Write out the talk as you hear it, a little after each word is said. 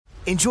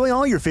Enjoy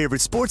all your favorite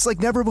sports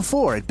like never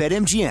before at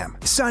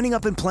BetMGM. Signing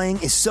up and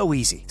playing is so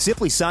easy.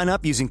 Simply sign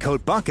up using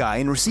code Buckeye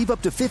and receive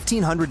up to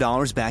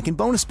 $1,500 back in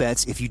bonus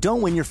bets if you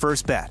don't win your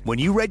first bet. When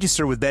you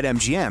register with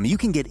BetMGM, you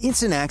can get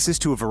instant access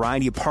to a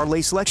variety of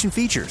parlay selection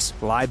features,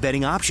 live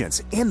betting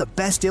options, and the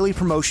best daily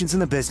promotions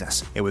in the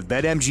business. And with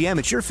BetMGM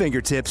at your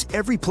fingertips,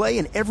 every play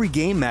and every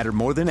game matter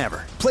more than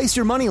ever. Place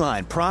your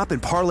moneyline, prop,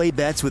 and parlay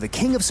bets with the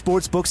king of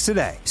sportsbooks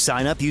today.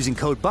 Sign up using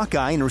code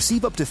Buckeye and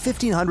receive up to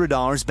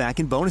 $1,500 back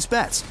in bonus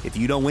bets if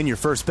you don't win your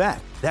first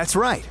bet. That's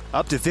right,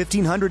 up to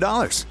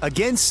 $1,500.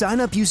 Again, sign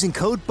up using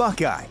code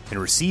Buckeye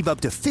and receive up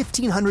to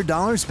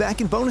 $1,500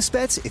 back in bonus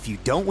bets if you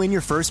don't win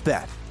your first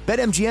bet.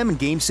 BetMGM and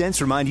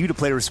GameSense remind you to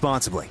play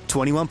responsibly.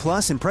 21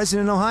 plus and present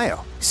in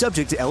Ohio.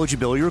 Subject to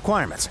eligibility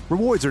requirements.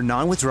 Rewards are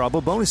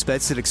non-withdrawable bonus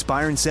bets that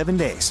expire in 7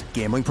 days.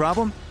 Gambling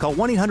problem? Call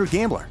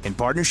 1-800-GAMBLER in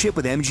partnership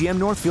with MGM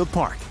Northfield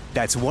Park.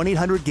 That's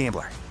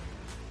 1-800-GAMBLER.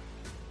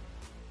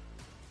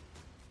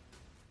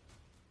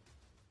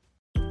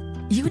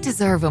 You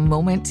deserve a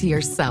moment to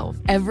yourself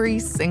every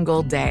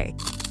single day.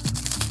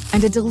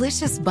 And a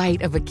delicious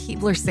bite of a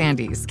Keebler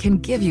Sandies can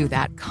give you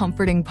that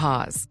comforting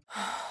pause.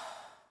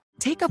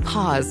 Take a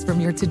pause from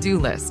your to-do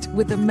list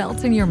with the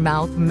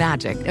melt-in-your-mouth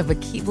magic of a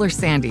Keebler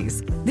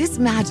Sandies. This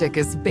magic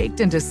is baked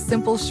into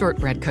simple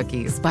shortbread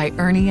cookies by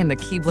Ernie and the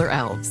Keebler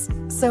Elves.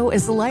 So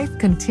as life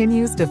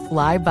continues to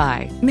fly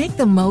by, make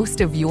the most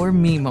of your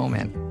me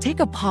moment. Take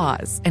a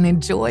pause and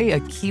enjoy a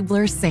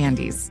Keebler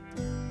Sandies.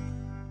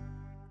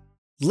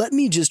 "Let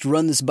me just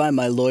run this by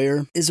my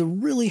lawyer" is a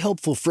really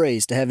helpful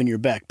phrase to have in your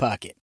back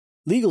pocket.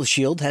 Legal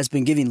Shield has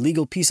been giving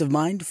legal peace of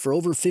mind for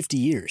over 50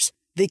 years.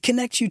 They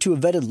connect you to a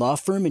vetted law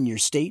firm in your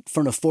state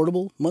for an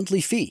affordable monthly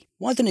fee.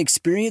 Want an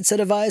experienced set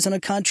of eyes on a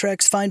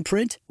contract's fine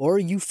print? Or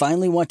you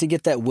finally want to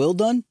get that will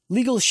done?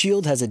 Legal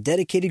Shield has a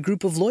dedicated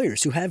group of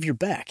lawyers who have your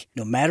back,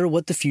 no matter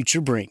what the future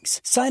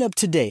brings. Sign up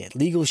today at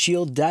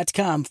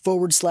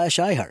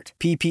LegalShield.com/iHeart.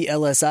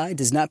 PPLSI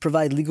does not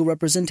provide legal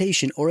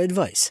representation or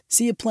advice.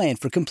 See a plan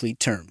for complete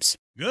terms.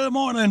 Good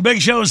morning.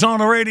 Big Show's on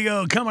the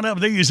radio. Coming up,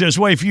 the easiest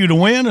way for you to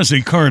win is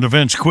the current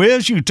events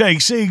quiz. You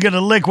take C, get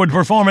a Liquid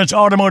Performance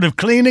automotive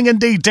cleaning and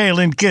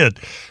detailing kit.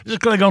 Just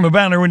click on the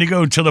banner when you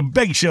go to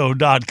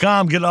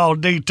thebigshow.com. Get all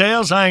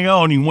details. Hang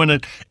on. You win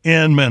it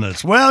in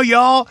minutes. Well,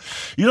 y'all,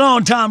 you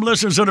long-time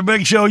listeners of the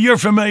Big Show, you're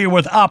familiar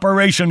with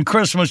Operation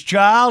Christmas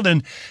Child,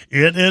 and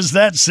it is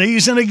that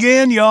season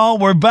again, y'all.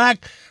 We're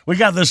back. We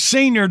got the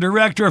Senior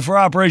Director for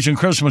Operation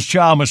Christmas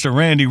Child, Mr.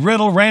 Randy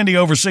Riddle. Randy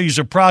oversees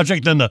the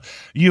project in the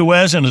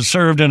U.S. and has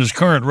served in his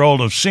current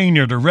role of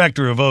Senior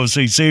Director of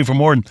OCC for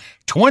more than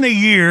 20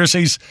 years.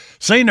 He's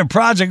seen the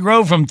project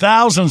grow from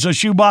thousands of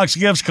shoebox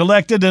gifts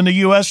collected in the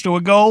U.S. to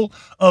a goal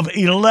of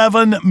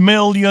 11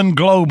 million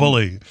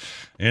globally.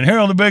 And here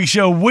on the Big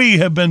Show, we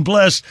have been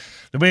blessed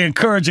to be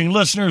encouraging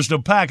listeners to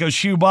pack a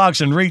shoebox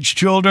and reach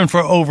children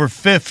for over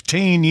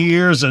 15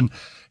 years. And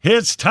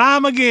it's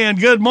time again.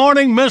 Good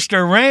morning,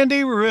 Mr.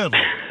 Randy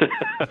Riddle.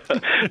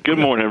 Good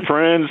morning,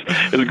 friends.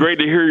 It's great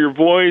to hear your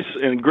voice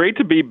and great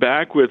to be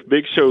back with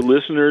Big Show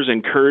listeners,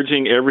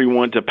 encouraging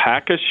everyone to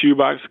pack a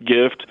shoebox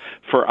gift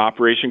for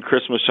Operation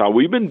Christmas Child.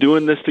 We've been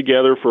doing this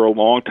together for a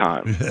long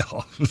time.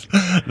 Yeah,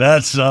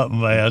 that's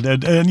something, man.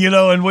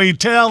 And we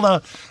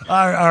tell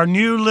our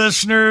new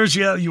listeners,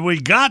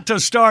 we got to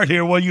start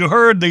here. Well, you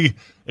heard the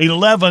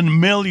 11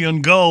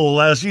 million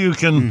goal. As you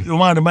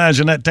might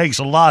imagine, that takes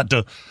a lot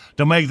to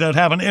make that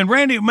happen. And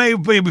Randy,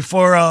 maybe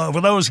for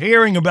those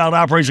hearing about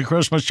Operation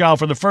Christmas Child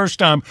for the first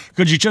time,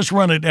 could you just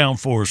run it down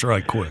for us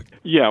right quick?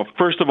 Yeah,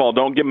 first of all,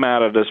 don't get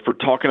mad at us for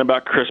talking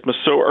about Christmas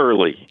so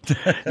early.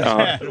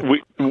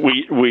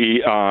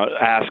 We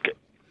ask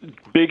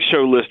Big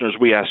Show listeners,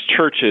 we ask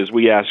churches,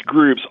 we ask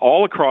groups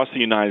all across the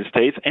United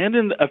States and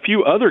in a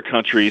few other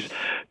countries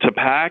to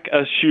pack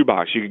a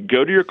shoebox. You can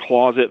go to your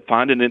closet,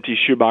 find an empty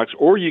shoebox,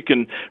 or you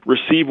can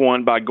receive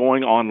one by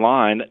going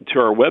online to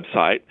our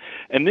website,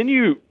 and then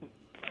you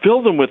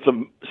fill them with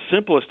the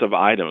simplest of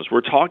items.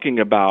 We're talking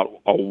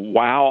about a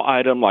wow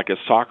item like a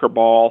soccer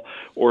ball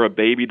or a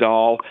baby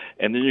doll,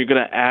 and then you're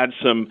going to add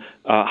some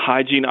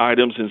hygiene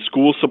items and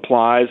school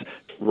supplies,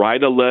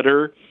 write a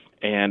letter,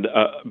 and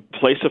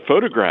place a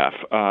photograph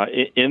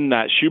in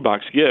that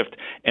shoebox gift,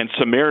 and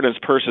Samaritan's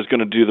Purse is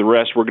going to do the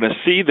rest. We're going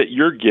to see that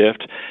your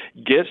gift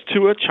gets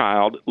to a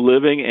child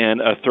living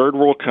in a third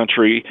world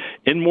country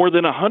in more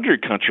than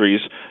 100 countries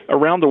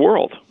around the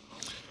world.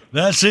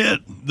 That's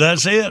it,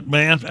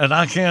 man. And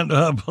I can't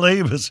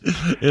believe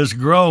it's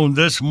grown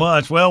this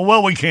much.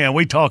 Well, we can.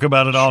 We talk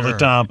about it all the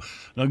time.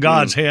 Now,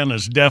 God's hand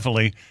is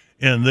definitely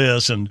in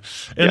this, and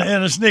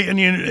it's neat.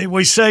 And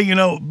we say,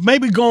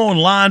 maybe go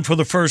online for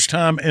the first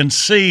time and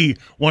see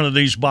one of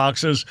these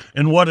boxes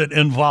and what it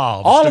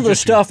involves. All of the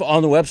stuff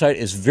on the website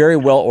is very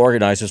well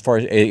organized as far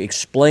as it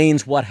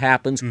explains what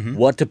happens,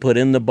 what to put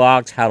in the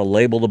box, how to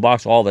label the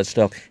box. All that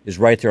stuff is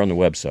right there on the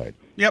website.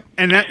 Yep,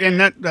 and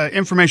that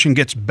information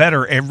gets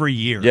better every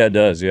year. Yeah, it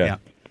does, yeah.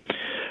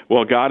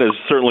 Well, God is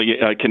certainly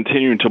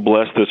continuing to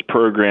bless this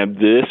program.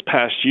 This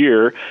past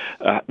year,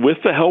 with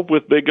the help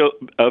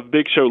of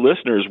Big Show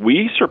listeners,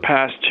 we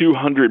surpassed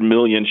 200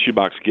 million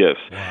shoebox gifts.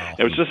 Wow.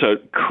 It was just a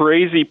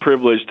crazy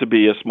privilege to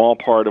be a small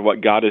part of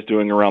what God is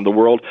doing around the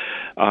world.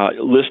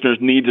 Listeners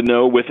need to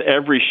know, with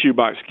every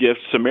shoebox gift,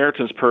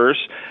 Samaritan's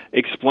Purse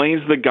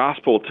explains the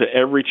gospel to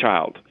every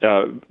child,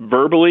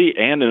 verbally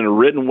and in a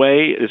written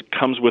way. It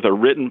comes with a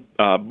written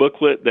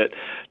booklet that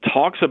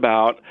talks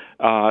about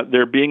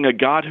there being a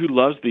God who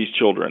loves these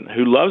children,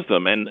 who loves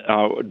them and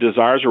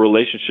desires a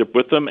relationship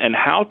with them, and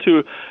how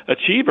to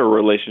achieve a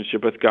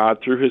relationship with God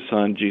through his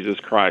Son, Jesus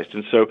Christ.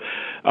 And so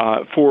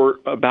for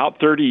about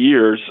 30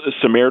 years,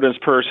 Samaritan's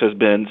Purse has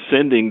been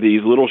sending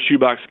these little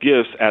shoebox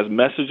gifts as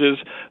messages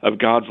of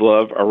God's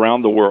love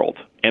around the world.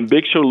 And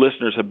Big Show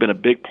listeners have been a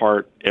big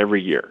part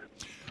every year.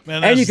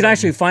 Man, and you can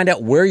actually find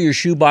out where your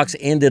shoebox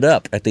ended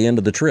up at the end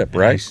of the trip,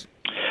 right? Nice.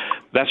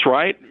 That's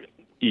right.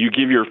 You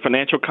give your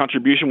financial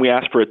contribution. We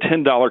ask for a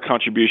 $10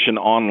 contribution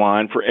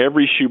online for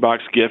every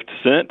shoebox gift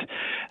sent.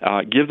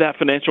 Give that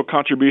financial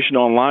contribution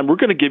online. We're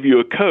going to give you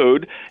a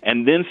code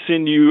and then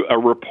send you a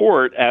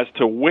report as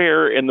to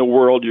where in the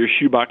world your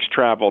shoebox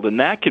traveled. And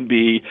that could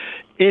be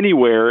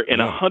anywhere in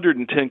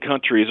 110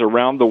 countries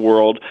around the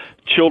world.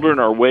 Children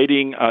are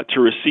waiting to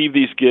receive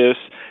these gifts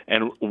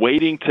and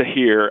waiting to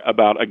hear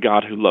about a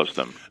God who loves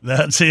them.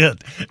 That's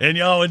it. And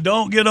y'all,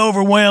 don't get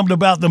overwhelmed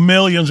about the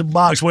millions of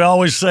boxes. We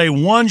always say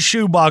one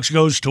shoebox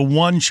goes to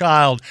one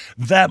child.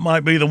 That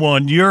might be the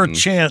one. Your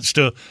chance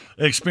to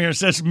experience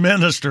this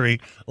ministry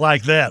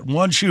like that.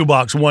 One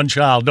shoebox, one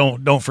child.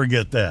 Don't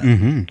forget that.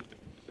 Mm-hmm.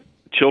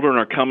 Children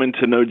are coming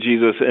to know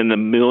Jesus in the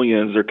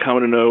millions. They're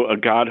coming to know a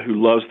God who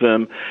loves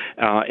them.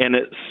 And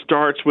it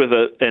starts with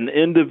an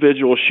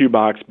individual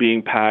shoebox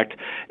being packed.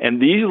 And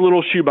these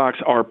little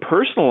shoeboxes are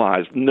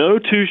personalized. No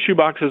two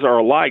shoeboxes are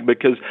alike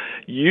because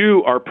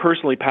you are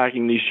personally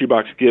packing these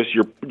shoebox gifts.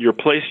 You're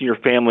placing your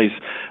family's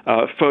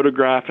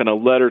photograph and a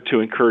letter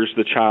to encourage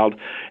the child.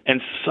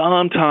 And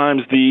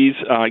sometimes these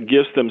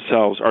gifts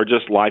themselves are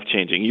just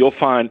life-changing. You'll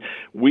find,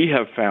 we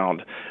have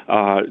found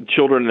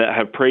children that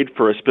have prayed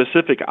for a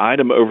specific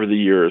item over the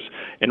years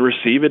and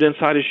receive it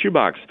inside a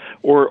shoebox,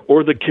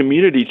 or the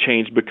community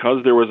changed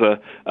because there was a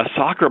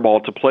soccer ball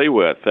to play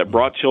with that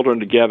brought children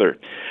together.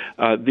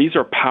 These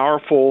are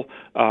powerful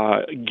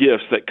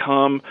gifts that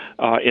come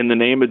in the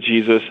name of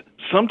Jesus.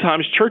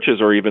 Sometimes churches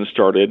are even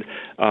started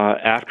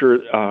after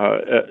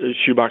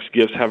shoebox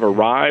gifts have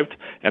arrived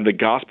and the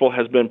gospel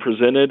has been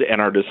presented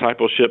and our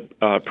discipleship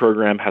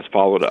program has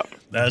followed up.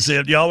 That's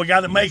it, y'all. We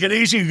got to make it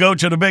easy. Go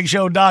to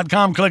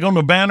thebigshow.com, click on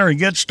the banner, and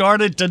get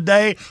started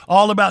today.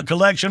 All about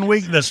Collection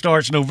Week that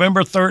starts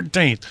November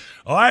 13th.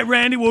 All right,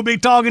 Randy, we'll be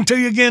talking to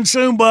you again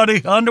soon,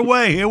 buddy.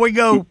 Underway. Here we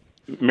go.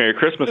 Merry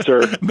Christmas,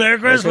 sir. Merry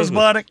Christmas,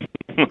 buddy.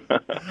 All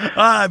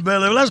right,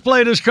 Billy, let's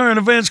play this current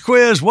events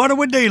quiz. What are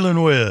we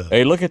dealing with?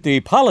 A look at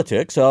the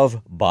politics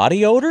of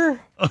body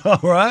odor. All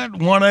right,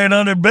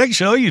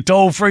 1-800-BIG-SHOW, you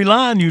toll-free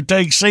line. You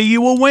take C,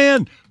 you will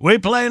win. We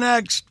play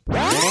next.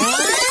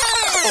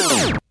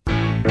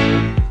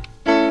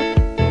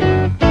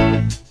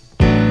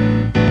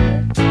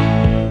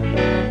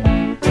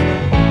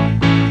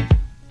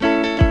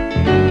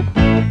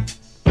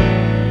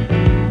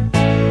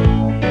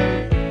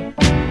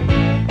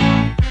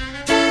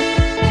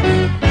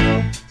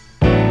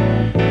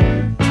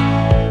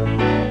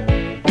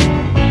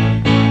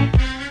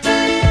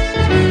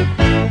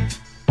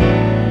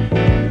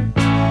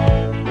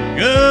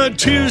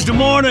 Tuesday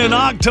morning,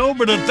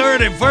 October the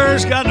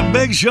 31st, got the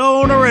Big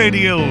Show on the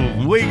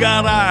radio. We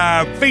got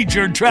our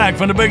featured track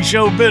from the Big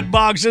Show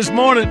Bitbox this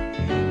morning.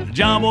 The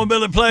John Boy and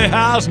Billy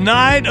Playhouse,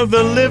 Night of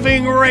the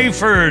Living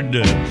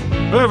Rayford.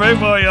 Perfect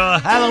for your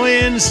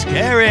Halloween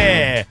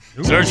scary.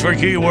 Search for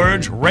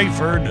keywords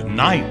Rayford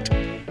Night.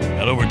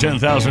 Got over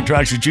 10,000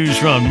 tracks to choose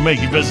from to make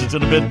you visit to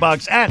the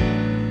Bitbox at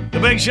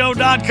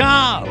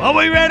thebigshow.com. Are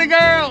we ready,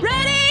 girl?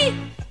 Ready?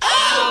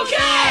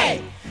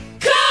 Okay!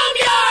 Comb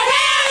your hair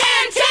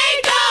and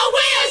take a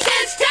whiz.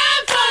 It's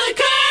time for the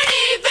current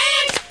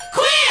events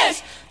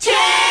quiz.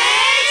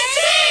 Take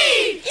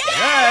C!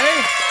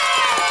 Yay!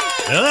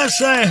 Now let's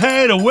say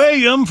hey to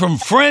William from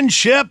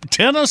Friendship,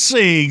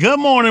 Tennessee. Good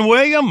morning,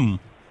 William.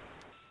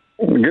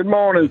 Good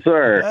morning,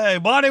 sir. Hey,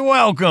 buddy,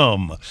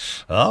 welcome.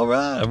 All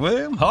right,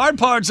 William. Hard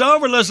part's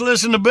over. Let's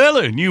listen to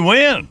Billy, and you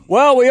win.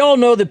 Well, we all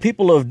know that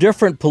people of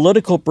different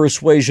political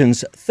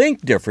persuasions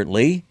think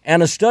differently,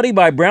 and a study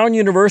by Brown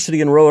University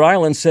in Rhode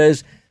Island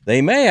says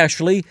they may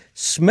actually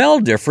smell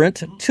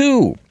different,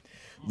 too.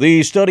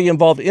 The study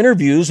involved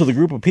interviews with a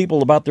group of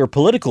people about their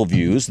political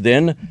views,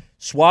 then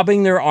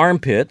swabbing their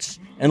armpits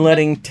and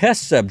letting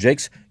test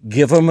subjects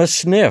give them a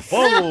sniff.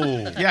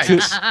 Whoa.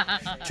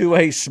 To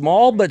a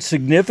small but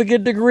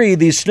significant degree,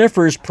 these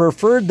sniffers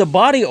preferred the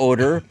body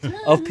odor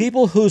of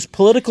people whose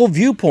political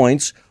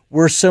viewpoints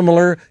were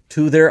similar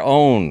to their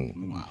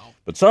own. Wow.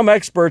 But some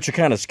experts are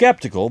kind of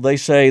skeptical. They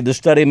say the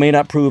study may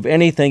not prove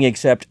anything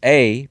except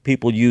A,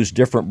 people use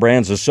different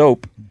brands of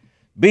soap,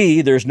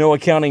 B, there's no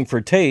accounting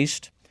for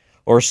taste,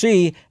 Or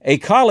C, a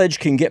college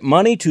can get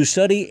money to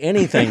study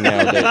anything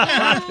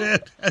nowadays.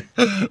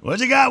 What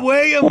you got,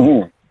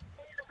 William?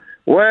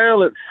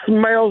 Well, it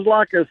smells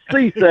like a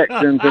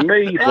C-section to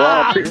me, so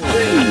I'll pick C.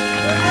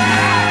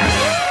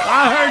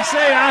 I heard C.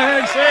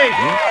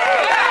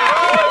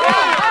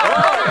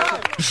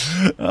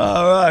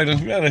 All right,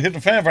 I'm going to hit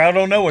the fanfare. I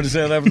don't know what it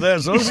said after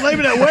that, so let's leave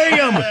it at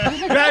William.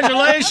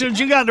 Congratulations,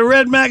 you got the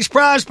Red Max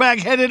prize pack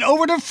headed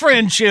over to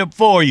Friendship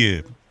for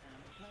you.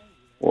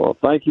 Well,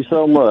 thank you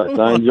so much.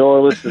 I enjoy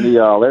listening to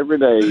y'all every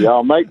day.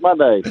 Y'all make my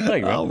day.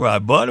 All right,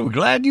 buddy, we're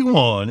glad you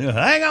won.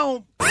 Hang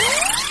on.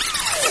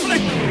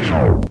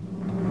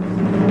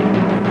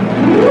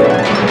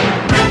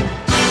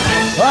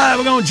 All right,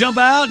 we're going to jump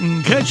out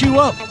and catch you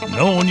up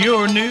on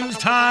your news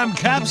time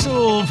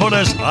capsule for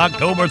this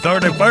October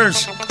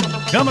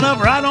 31st. Coming up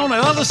right on the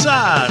other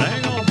side.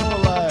 Hang on for a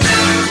line.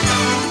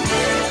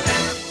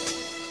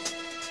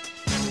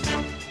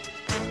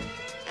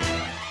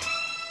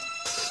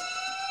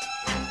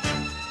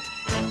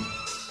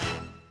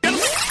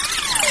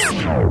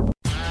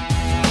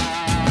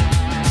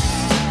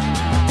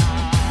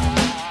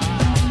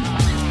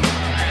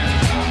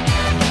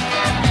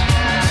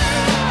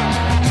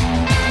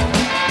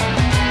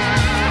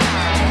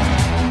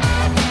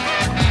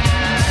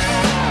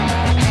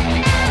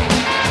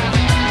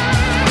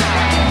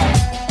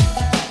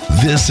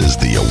 This is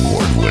the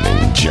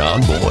award-winning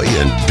John Boy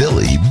and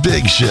Billy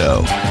Big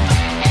Show.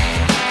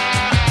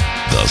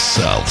 The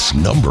South's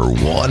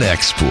 #1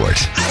 export.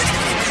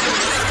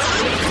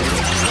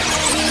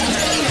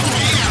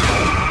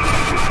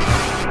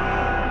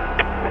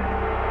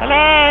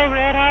 Hello,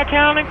 Red Hot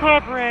Town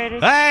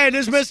Incorporated. Hey,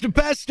 this is Mr.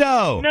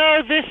 Pesto.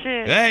 No, this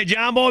is. Hey,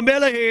 John Boy and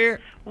Billy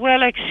here.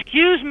 Well,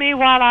 excuse me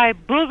while I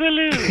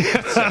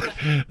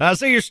boogaloo. I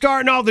see you're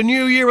starting off the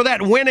new year with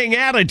that winning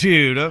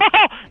attitude. Huh?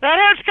 Oh, that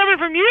hurt's coming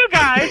from you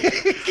guys. What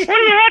have you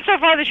had so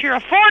far this year?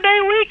 A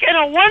 4-day week and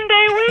a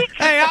 1-day week?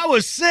 Hey, I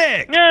was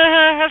sick.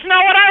 That's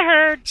not what I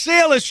heard.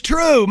 Still, it's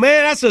true,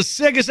 man. That's the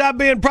sickest I've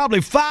been in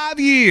probably 5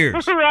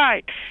 years.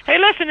 Right. Hey,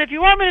 listen, if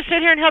you want me to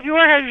sit here and help you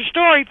work out your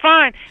story,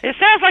 fine. It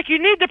sounds like you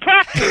need the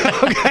practice.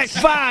 Okay,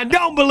 fine.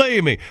 Don't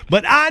believe me.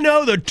 But I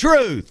know the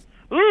truth.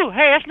 Ooh,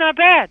 hey, that's not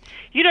bad.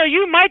 You know,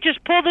 you might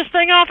just pull this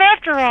thing off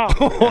after all.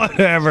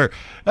 Whatever.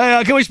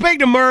 Hey, can we speak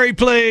to Murray,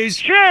 please?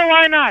 Sure,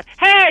 why not?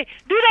 Hey,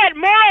 do that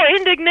moral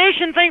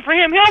indignation thing for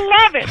him. He'll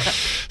love it.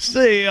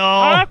 See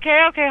y'all.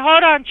 Okay,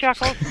 hold on,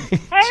 Chuckles. Hey,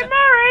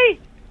 Murray,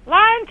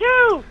 line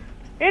 2.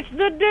 It's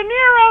the De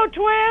Niro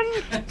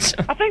twins.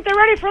 I think they're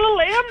ready for a little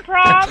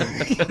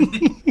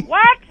improv.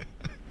 What?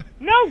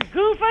 No,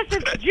 goofus,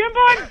 it's Jimbo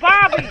and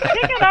Bobby.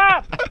 Pick it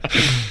up.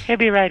 He'll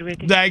be right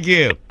with you. Thank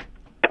you.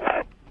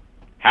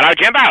 Hello,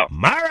 Jimbo.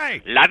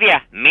 Murray. Love ya.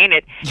 Mean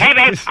it. Hey,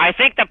 babe, I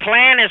think the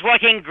plan is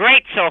working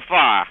great so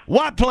far.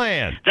 What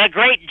plan? The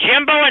great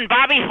Jimbo and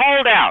Bobby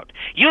holdout.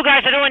 You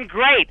guys are doing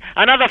great.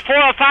 Another 4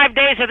 or 5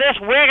 days of this,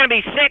 we're going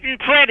to be sitting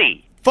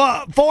pretty.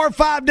 4 or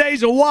 5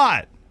 days of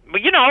what?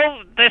 But, you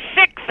know, the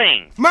sick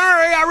thing.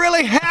 Murray, I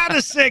really had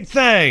a sick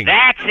thing.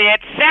 That's it.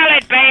 Sell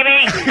it,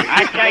 baby.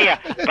 I tell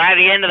you, by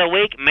the end of the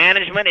week,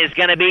 management is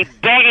going to be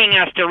begging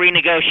us to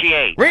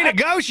renegotiate.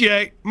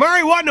 Renegotiate?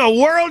 Murray, what in the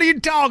world are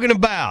you talking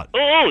about?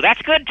 Ooh,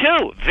 that's good,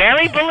 too.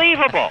 Very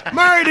believable.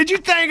 Murray, did you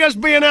think us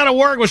being out of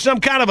work was some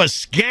kind of a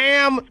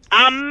scam?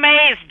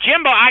 Amazed.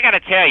 Jimbo, I got to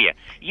tell you,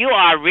 you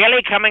are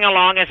really coming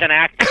along as an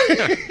actor.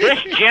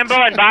 This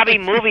Jimbo and Bobby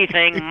movie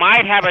thing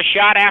might have a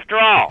shot after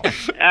all.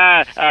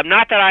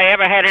 Not that I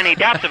ever had any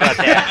doubts about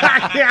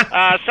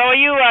that. So are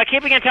you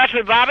keeping in touch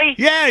with Bobby?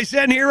 Yeah, he's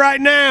sitting here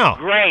right now.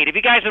 Great. Have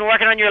you guys been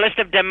working on your list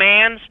of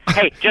demands?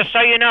 Hey, just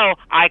so you know,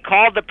 I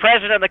called the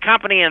president of the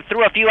company and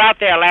threw a few out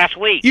there last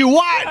week. You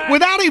what?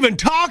 Without even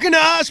talking to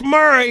us,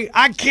 Murray?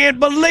 I can't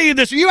believe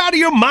this. Are you out of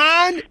your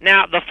mind?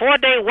 Now, the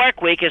 4-day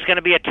work week is going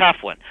to be a tough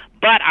one.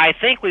 But I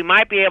think we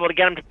might be able to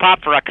get them to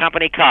pop for a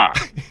company car.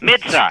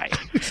 Mid-size.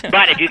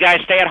 But if you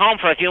guys stay at home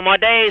for a few more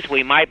days,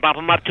 we might bump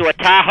them up to a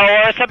Tahoe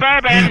or a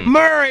Suburban.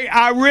 Murray,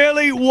 I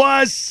really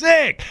was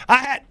sick.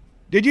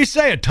 Did you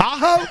say a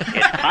Tahoe?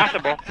 It's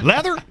possible.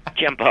 Leather?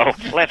 Jimbo,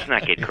 let's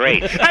not get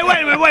crazy. Hey,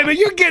 wait a minute.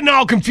 You're getting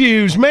all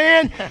confused,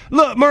 man.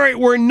 Look, Murray,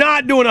 we're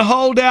not doing a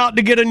holdout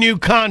to get a new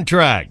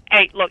contract.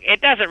 Hey, look, it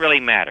doesn't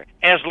really matter.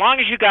 As long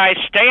as you guys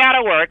stay out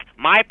of work,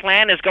 my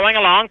plan is going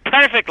along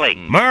perfectly.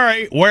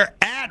 Murray, we're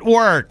at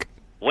work.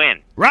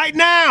 When? Right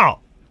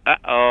now.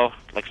 Uh-oh.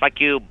 Looks like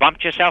you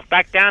bumped yourself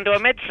back down to a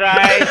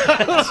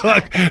mid-size.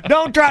 Look,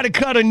 don't try to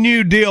cut a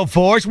new deal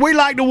for us. We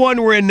like the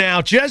one we're in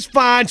now just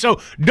fine,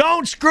 so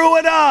don't screw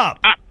it up.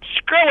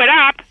 Screw it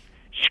up?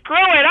 Screw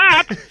it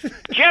up?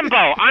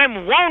 Jimbo,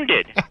 I'm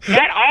wounded.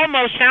 That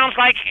almost sounds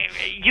like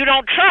you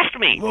don't trust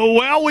me.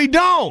 Well, we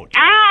don't.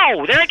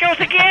 Ow! There it goes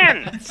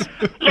again.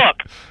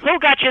 Look, who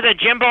got you the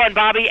Jimbo and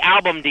Bobby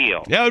album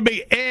deal? That would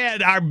be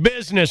Ed, our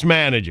business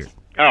manager.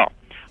 Oh.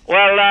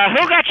 Well,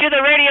 who got you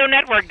the radio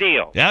network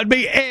deal? That would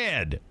be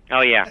Ed.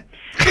 Oh, yeah.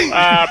 Who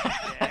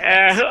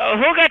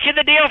got you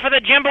the deal for the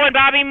Jimbo and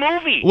Bobby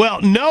movie?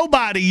 Well,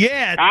 nobody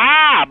yet.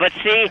 Ah, but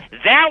see,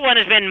 that one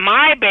has been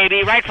my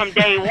baby right from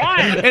day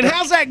one. And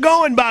how's that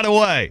going, by the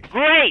way?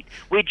 Great.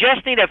 We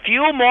just need a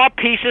few more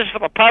pieces for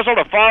the puzzle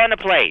to fall into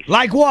place.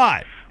 Like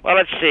what? Well,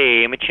 let's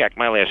see. Let me check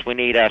my list. We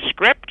need a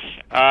script,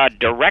 a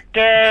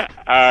director,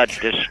 a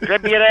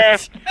distributor,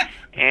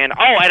 and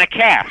a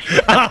cast.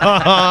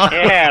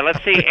 Yeah,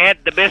 let's see Ed,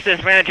 the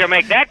business manager,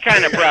 make that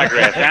kind of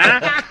progress,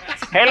 huh?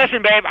 Hey,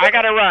 listen, babe, I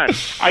gotta run.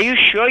 Are you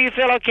sure you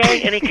feel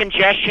okay? Any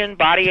congestion,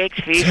 body aches,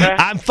 fever?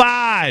 I'm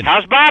fine.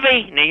 How's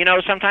Bobby? Now, you know,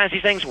 sometimes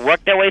these things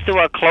work their way through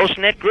a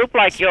close-knit group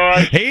like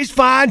yours. He's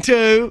fine,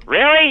 too.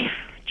 Really?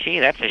 Gee,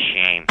 that's a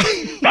shame.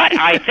 But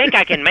I think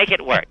I can make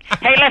it work.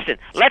 Hey, listen,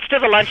 let's do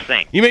the lunch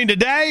thing. You mean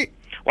today?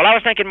 Well, I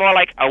was thinking more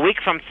like a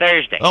week from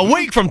Thursday. A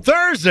week from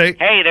Thursday?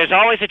 Hey, there's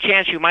always a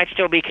chance you might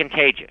still be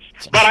contagious.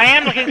 But I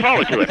am looking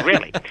forward to it,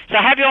 really. So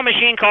have your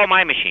machine call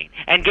my machine.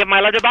 And give my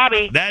love to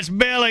Bobby. That's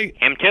Billy.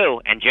 Him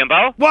too. And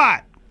Jimbo?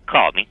 What?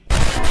 Called me.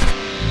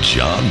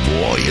 John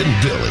Boy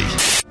and Billy.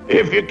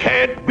 If you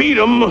can't beat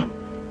 'em,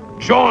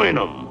 join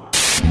 'em.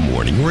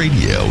 Morning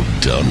radio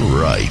done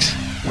right.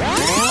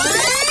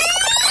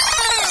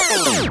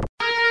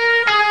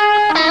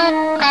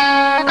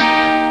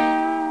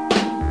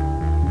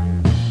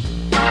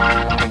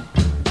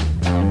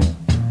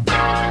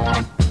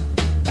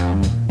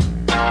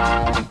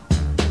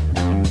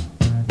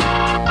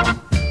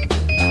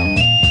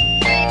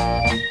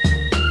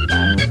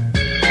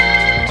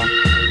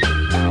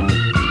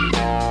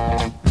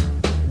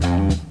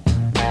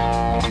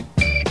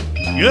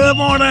 Good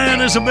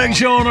morning. It's a big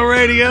show on the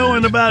radio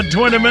in about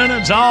 20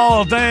 minutes.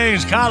 All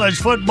things college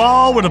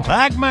football with a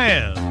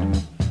Pac-Man.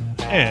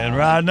 And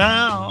right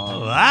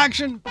now,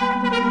 action.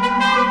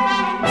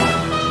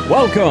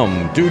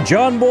 Welcome to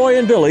John Boy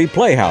and Billy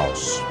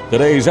Playhouse.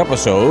 Today's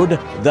episode,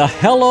 the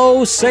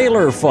Hello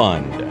Sailor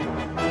Fund.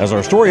 As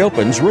our story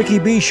opens, Ricky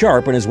B.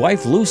 Sharp and his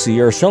wife Lucy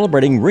are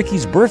celebrating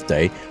Ricky's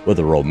birthday with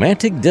a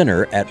romantic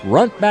dinner at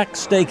Runtback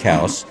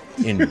Steakhouse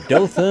in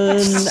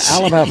Dothan,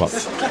 Alabama.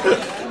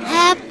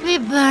 Happy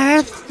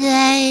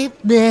birthday,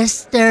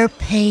 Mr.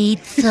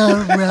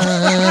 Pizza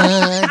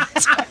Runt.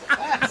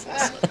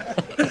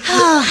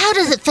 Oh, how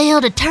does it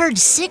feel to turn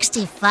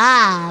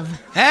 65?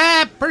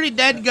 Pretty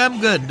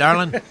dadgum good,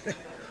 darling.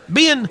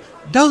 Being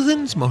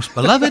Dothan's most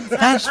beloved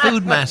fast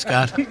food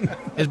mascot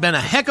has been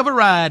a heck of a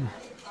ride.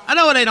 I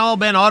know it ain't all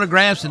been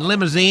autographs and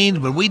limousines,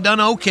 but we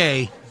done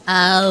okay.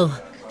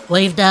 Oh,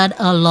 we've done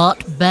a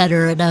lot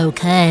better than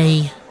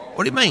okay.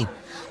 What do you mean?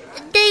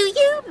 Do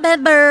you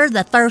remember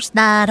the first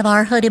night of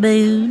our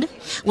honeymoon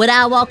when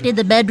I walked in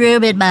the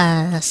bedroom in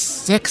my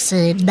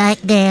sexy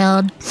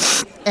nightgown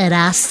and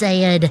I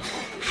said,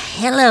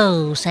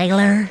 "Hello,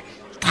 sailor,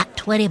 got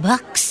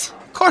 $20?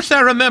 Of course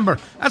I remember.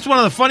 That's one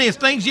of the funniest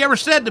things you ever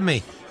said to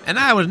me. And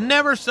I was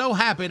never so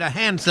happy to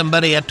hand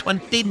somebody a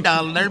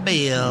 $20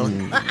 bill.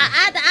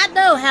 I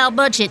know how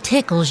much it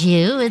tickles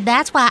you, and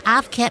that's why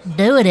I've kept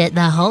doing it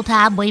the whole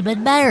time we've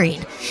been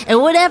married.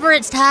 And whenever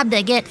it's time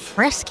to get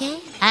frisky,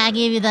 I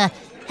give you the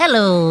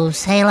 "Hello,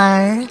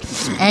 sailor,"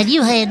 and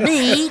you hand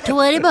me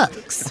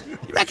 $20. You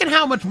reckon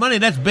how much money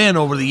that's been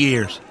over the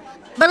years?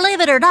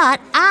 Believe it or not,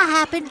 I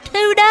happen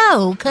to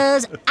know,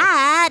 because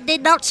I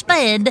did not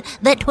spend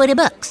that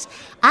 $20.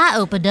 I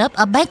opened up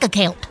a bank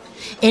account,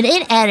 and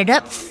it added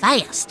up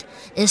fast,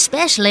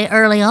 especially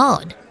early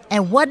on.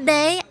 And one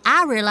day,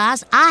 I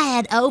realized I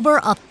had over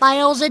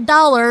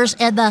 $1,000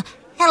 in the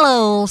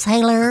Hello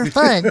Sailor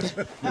Fund.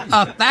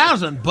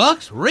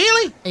 $1,000?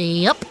 Really?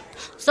 Yep.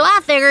 So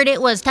I figured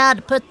it was time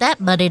to put that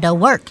money to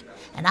work.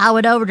 And I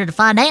went over to the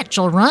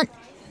financial runt,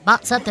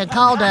 bought something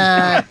called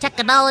a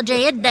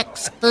Technology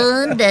Index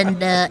Fund,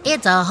 and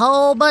it's a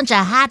whole bunch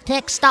of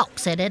high-tech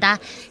stocks in it.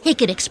 He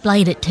could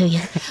explain it to you.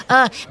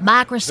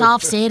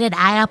 Microsoft's in it,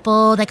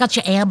 Apple, they got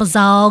your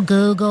Amazon,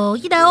 Google,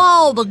 you know,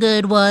 all the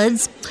good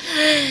ones.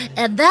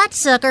 And that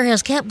sucker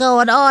has kept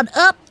going on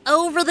up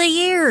over the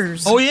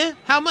years. Oh, yeah?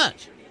 How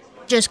much?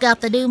 Just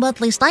got the new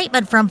monthly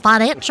statement from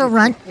Financial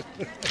Runt.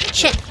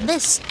 Check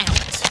this out.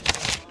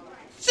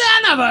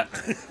 Son of a...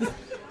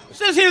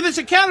 Says here this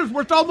account is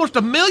worth almost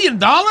 $1 million.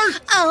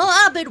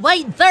 Oh, I've been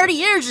waiting 30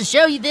 years to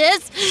show you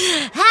this.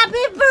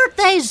 Happy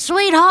birthday,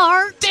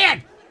 sweetheart.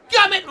 Dad,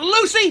 gummit,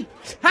 Lucy,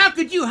 how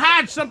could you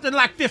hide something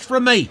like this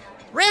from me?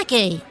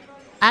 Ricky,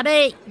 I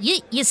mean,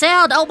 you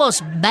sound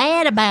almost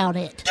mad about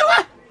it.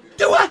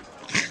 Do I?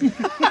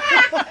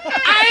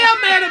 I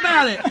am mad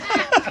about it.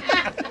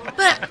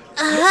 But,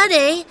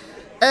 honey,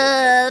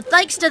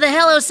 thanks to the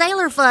Hello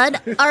Sailor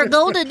Fund, our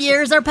golden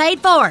years are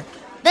paid for.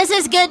 This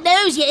is good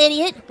news, you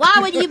idiot. Why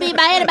would you be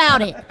mad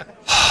about it?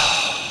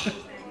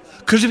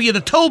 Because if you'd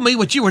have told me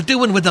what you were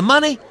doing with the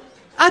money,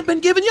 I'd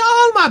been giving you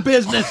all my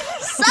business.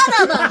 Son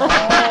of a...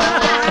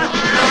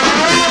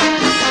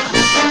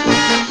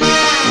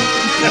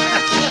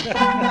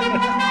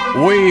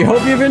 We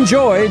hope you've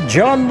enjoyed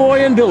John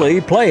Boy and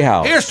Billy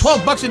Playhouse. Here's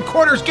 $12 in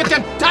quarters. Get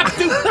them top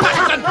 $2.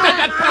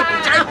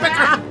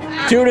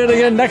 Tune in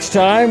again next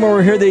time where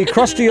we hear the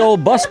crusty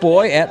old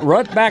busboy at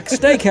Runtback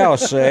Steakhouse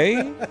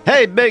say,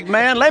 "Hey, big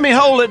man, let me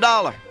hold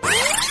 $1."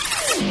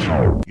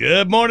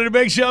 Good morning, the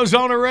Big Show's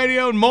on the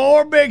radio, and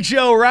more Big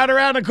Show right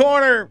around the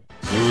corner.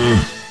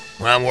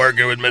 I'm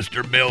working with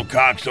Mr. Bill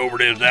Cox over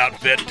at his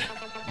outfit,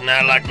 and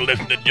I like to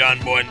listen to John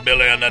Boy and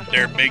Billy on that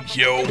there Big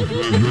Show.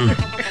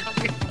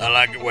 I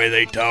like the way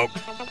they talk.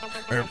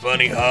 They're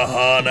funny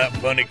ha-ha, not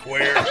funny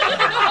queer.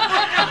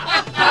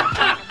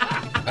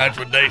 That's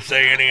what they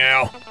say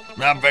anyhow.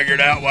 And I figured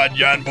out why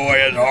John Boy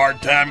has a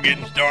hard time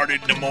getting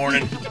started in the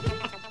morning.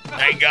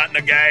 Ain't got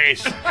no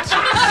gas.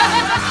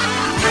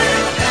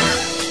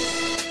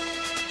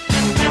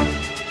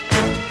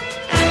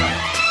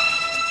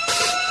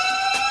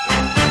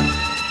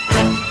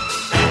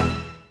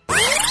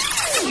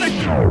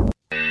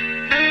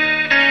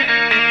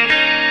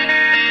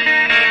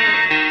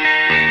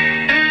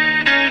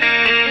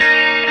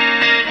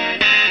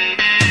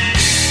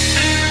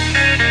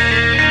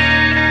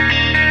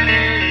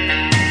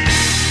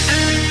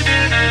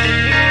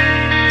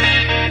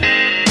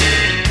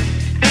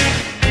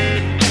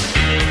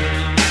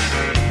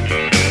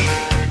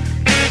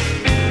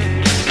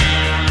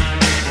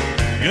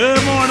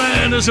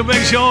 It's a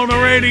Big Show on the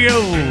radio,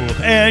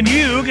 and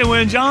you can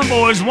win John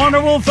Boy's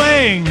Wonderful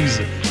Things.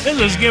 This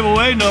is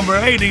giveaway number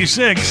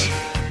 86.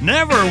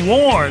 Never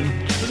worn.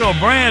 It's all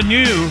brand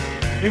new,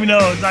 even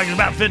though it's like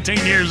about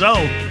 15 years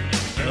old.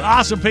 The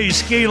Ossipee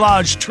Ski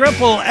Lodge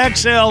Triple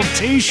XL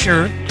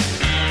T-shirt.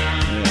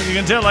 You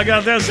can tell I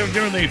got that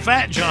during the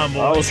Fat John Boy.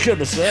 I was going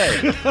to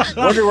say.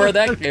 Wonder where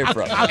that came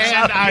from.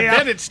 And I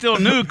bet it's still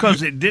new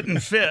because it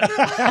didn't fit.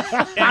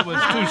 It was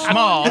too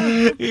small.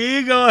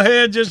 You go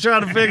ahead, just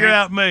try to figure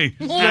out me.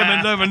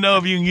 Let me know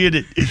if you can get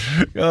it.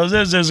 Because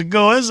this is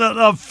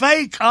a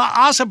fake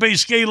Ossipee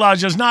Ski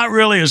Lodge. It's not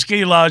really a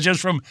ski lodge.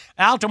 It's from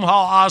Alton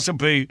Hall,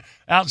 Ossipee,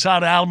 outside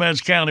of Alamance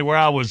County, where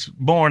I was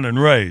born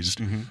and raised.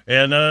 Mm-hmm.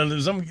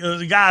 And some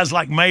guys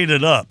made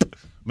it up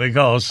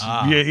because,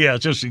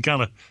 it's just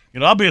kind of.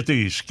 I'll be at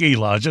the ski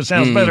lodge. It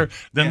sounds better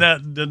than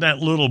that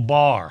little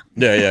bar.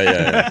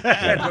 Yeah.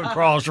 At the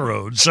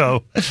crossroads.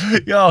 So,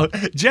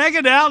 check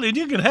it out, and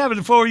you can have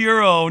it for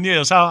your own.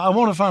 Yes, I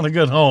want to find a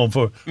good home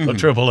for a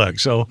Triple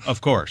X. So,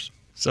 of course.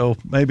 So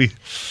maybe,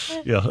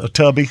 a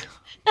tubby.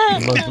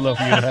 I'd love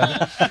for you to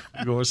have it.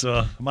 Of course,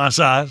 my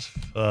size,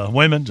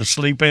 women to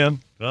sleep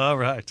in. All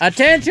right.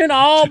 Attention,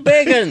 all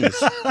biggins.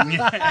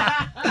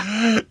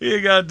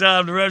 You got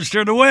time to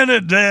register to win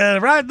it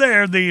right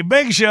there,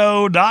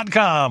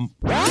 thebigshow.com.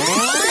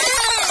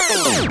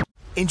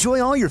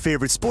 Enjoy all your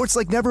favorite sports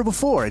like never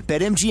before at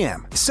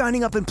BetMGM.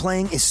 Signing up and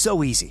playing is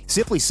so easy.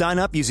 Simply sign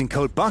up using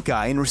code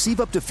Buckeye and receive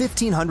up to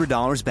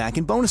 $1,500 back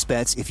in bonus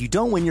bets if you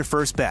don't win your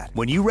first bet.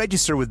 When you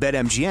register with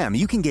BetMGM,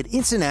 you can get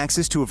instant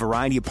access to a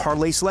variety of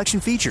parlay selection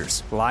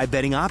features, live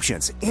betting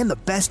options, and the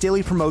best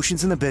daily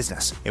promotions in the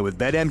business. And with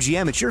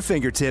BetMGM at your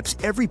fingertips,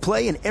 every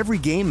play and every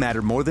game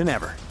matter more than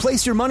ever.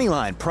 Place your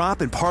moneyline,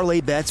 prop, and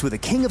parlay bets with the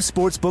king of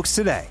sportsbooks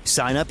today.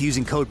 Sign up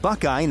using code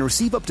Buckeye and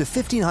receive up to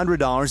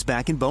 $1,500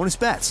 back in bonus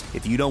bets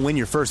if you don't win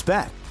your first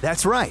bet.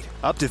 That's right,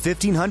 up to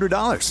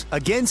 $1,500.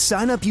 Again,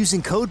 sign up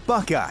using code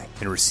Buckeye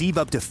and receive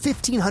up to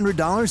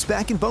 $1,500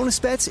 back in bonus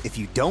bets if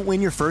you don't win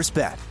your first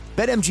bet.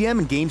 BetMGM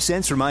and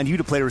GameSense remind you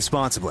to play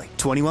responsibly.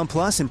 21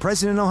 plus and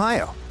present in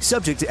Ohio.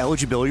 Subject to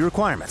eligibility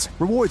requirements.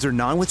 Rewards are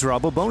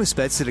non-withdrawable bonus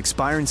bets that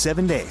expire in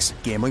 7 days.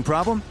 Gambling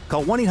problem?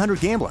 Call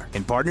 1-800-GAMBLER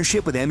in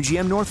partnership with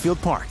MGM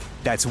Northfield Park.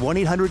 That's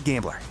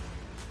 1-800-GAMBLER.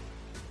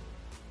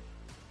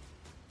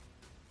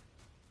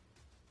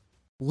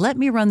 "Let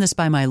me run this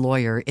by my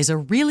lawyer" is a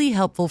really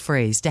helpful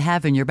phrase to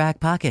have in your back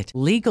pocket.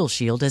 Legal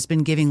Shield has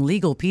been giving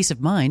legal peace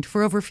of mind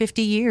for over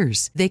 50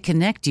 years. They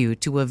connect you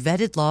to a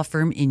vetted law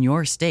firm in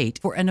your state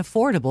for an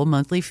affordable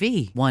monthly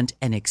fee. Want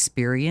an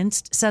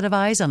experienced set of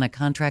eyes on a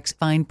contract's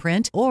fine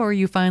print? Or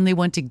you finally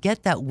want to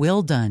get that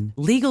will done?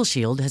 Legal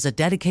Shield has a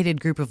dedicated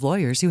group of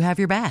lawyers who have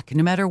your back,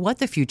 no matter what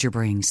the future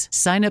brings.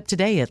 Sign up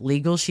today at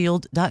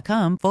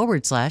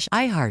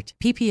LegalShield.com/iHeart.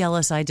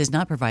 PPLSI does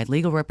not provide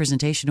legal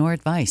representation or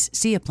advice.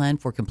 See a plan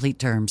for complete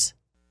terms.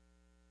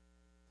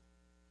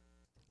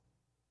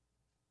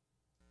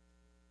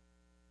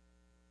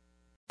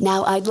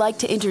 Now I'd like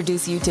to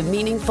introduce you to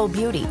Meaningful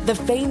Beauty, the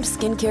famed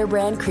skincare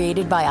brand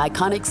created by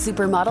iconic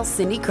supermodel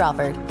Cindy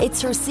Crawford.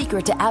 It's her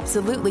secret to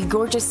absolutely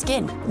gorgeous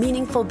skin.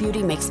 Meaningful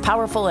Beauty makes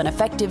powerful and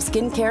effective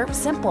skincare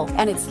simple,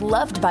 and it's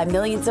loved by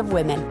millions of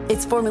women.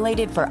 It's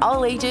formulated for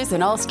all ages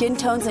and all skin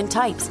tones and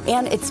types,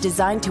 and it's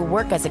designed to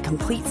work as a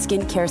complete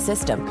skincare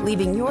system,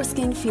 leaving your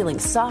skin feeling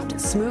soft,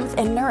 smooth,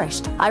 and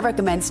nourished. I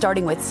recommend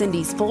starting with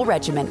Cindy's full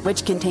regimen,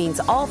 which contains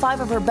all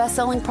 5 of her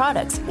best-selling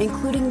products,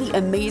 including the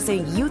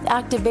amazing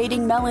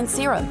youth-activating Melon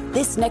Serum.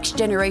 This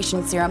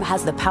next-generation serum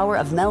has the power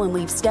of melon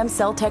leaf stem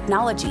cell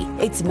technology.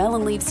 It's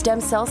melon leaf stem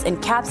cells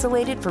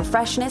encapsulated for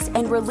freshness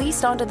and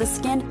released onto the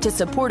skin to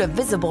support a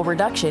visible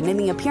reduction in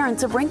the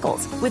appearance of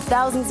wrinkles. With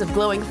thousands of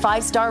glowing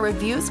 5-star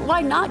reviews,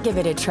 why not give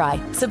it a try?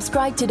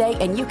 Subscribe today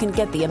and you can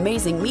get the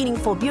amazing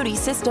Meaningful Beauty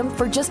system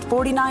for just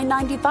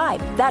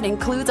 $49.95. That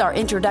includes our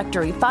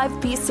introductory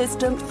 5-piece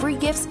system, free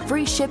gifts,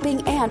 free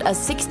shipping, and a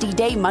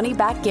 60-day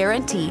money-back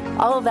guarantee.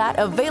 All of that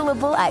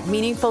available at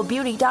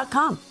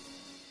meaningfulbeauty.com.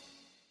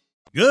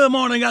 Good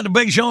morning. Got the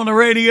Big Show on the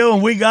radio,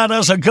 and we got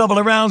us a couple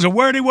of rounds of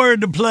wordy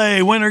word to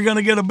play. Winner going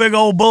to get a big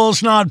old Bull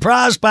Snot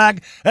prize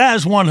pack.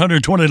 That's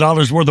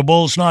 $120 worth of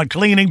Bull Snot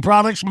cleaning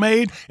products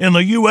made in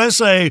the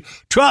USA.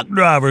 Truck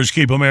drivers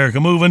keep America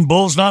moving.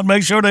 Bull Snot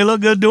makes sure they look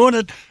good doing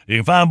it. You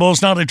can find Bull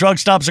Snot at truck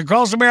stops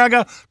across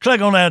America.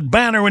 Click on that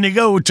banner when you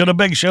go to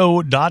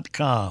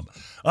thebigshow.com.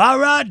 All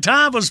right,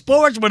 time for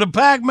sports with a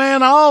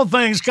Pac-Man, all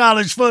things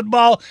college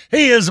football.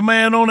 He is a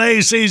man on the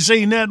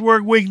ACC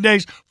Network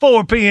weekdays,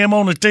 4 p.m.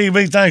 on the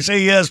TV, thanks to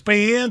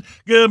ESPN.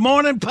 Good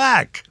morning,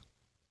 Pac.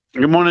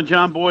 Good morning,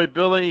 John Boy,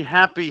 Billy.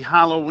 Happy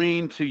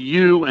Halloween to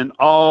you and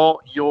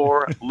all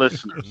your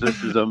listeners.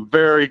 This is a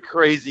very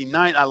crazy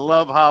night. I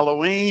love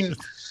Halloween.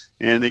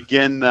 And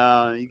again,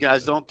 you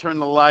guys don't turn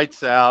the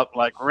lights out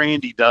like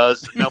Randy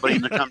does. Nobody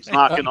even comes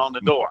knocking on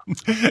the door.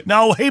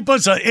 No, he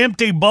puts an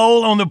empty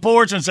bowl on the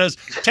porch and says,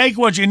 take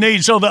what you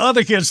need, so the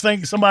other kids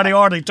think somebody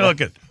already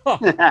took it.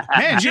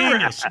 Man,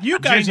 you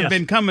guys have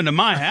been coming to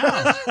my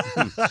house.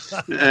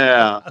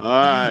 Yeah, all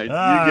right. You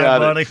got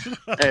buddy.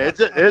 it. Hey,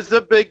 it's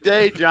a big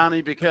day,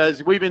 Johnny,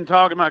 because we've been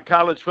talking about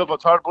college football.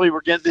 It's hard to believe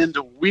we're getting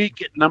into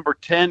week number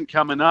 10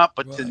 coming up.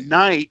 But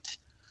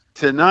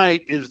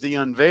Tonight is the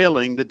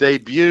unveiling, the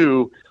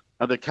debut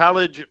of the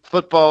college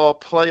football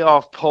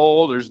playoff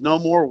poll. There's no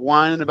more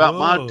whining about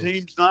my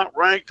team's not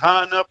ranked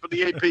high enough for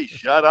the AP.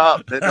 Shut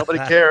up. Nobody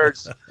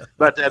cares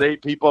about that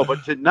AP poll.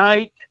 But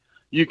tonight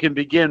you can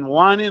begin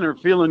whining or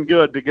feeling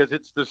good because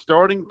it's the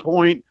starting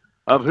point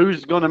of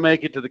who's going to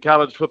make it to the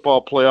college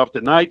football playoff.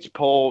 Tonight's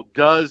poll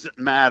does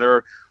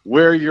matter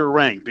where you're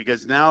ranked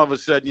because now all of a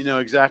sudden you know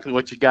exactly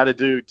what you got to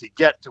do to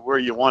get to where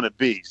you want to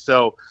be.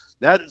 So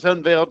that is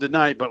unveiled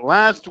tonight. But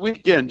last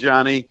weekend,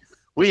 Johnny,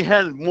 we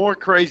had more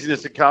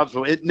craziness at college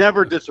football. It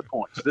never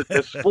disappoints.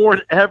 The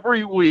sport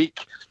every week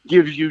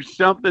gives you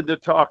something to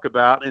talk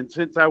about. And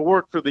since I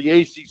work for the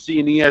ACC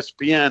and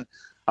ESPN,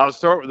 I'll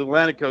start with the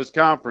Atlantic Coast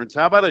Conference.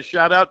 How about a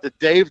shout-out to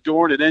Dave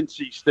Dorn at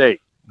NC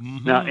State?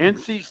 Mm-hmm. Now,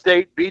 NC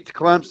State beats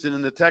Clemson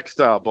in the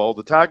Textile Bowl.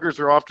 The Tigers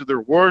are off to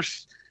their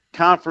worst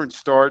conference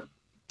start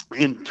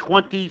in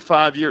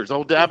 25 years.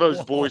 Old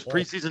Dabo's boys,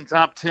 preseason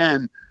top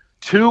 10,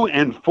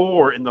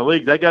 2-4 in the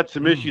league. They got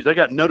some issues. They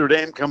got Notre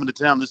Dame coming to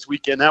town this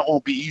weekend. That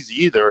won't be easy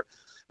either.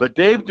 But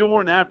Dave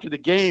Dorn, after the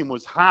game,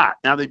 was hot.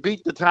 Now, they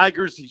beat the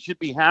Tigers. He should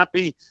be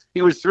happy.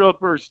 He was thrilled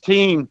for his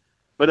team.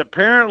 But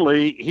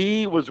apparently,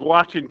 he was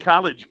watching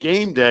College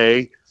Game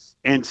Day,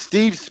 and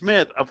Steve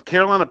Smith of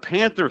Carolina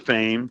Panther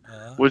fame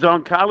was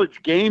on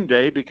College Game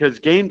Day because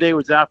Game Day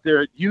was out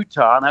there at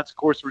Utah. And that's, of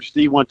course, where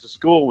Steve went to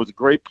school. Was a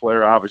great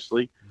player,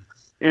 obviously.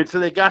 And so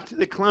they got to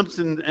the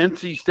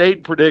Clemson-NC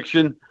State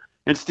prediction.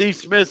 And Steve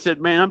Smith said,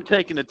 man, I'm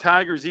taking the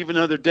Tigers even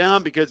though they're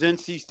down because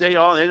NC State,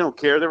 they don't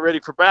care. They're ready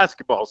for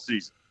basketball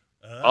season.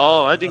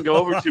 That didn't go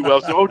over too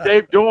well. So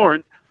Dave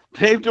Dorn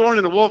and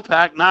the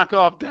Wolfpack knock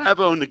off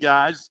Dabo and the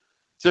guys.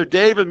 So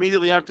Dave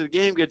immediately after the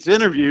game gets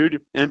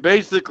interviewed and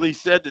basically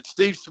said that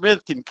Steve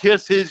Smith can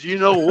kiss his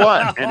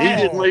you-know-what, and he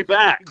didn't lay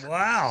back.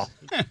 Wow.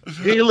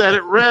 He let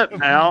it rip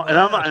now, and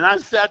I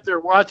sat there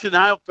watching.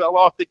 I fell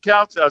off the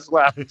couch. I was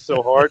laughing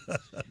so hard.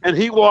 And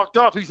he walked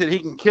off. He said, he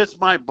can kiss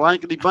my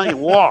blankety-blank,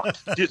 and walked.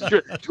 Just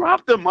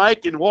dropped the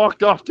mic and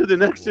walked off to the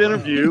next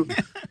interview.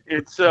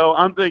 And so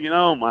I'm thinking,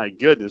 oh, my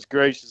goodness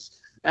gracious,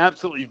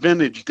 absolutely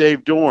vintage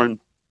Dave Dorn.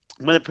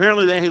 But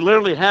apparently they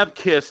literally have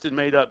kissed and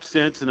made up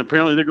since, and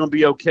apparently they're going to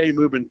be okay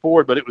moving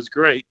forward, but it was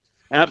great.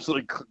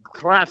 Absolutely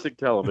classic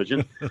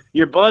television.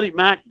 Your buddy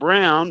Mac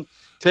Brown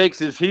takes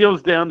his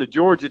heels down to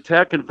Georgia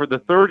Tech, and for the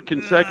third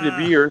consecutive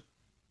year,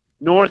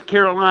 North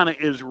Carolina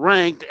is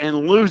ranked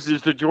and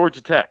loses to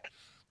Georgia Tech.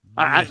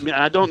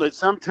 I don't know.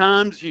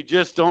 Sometimes you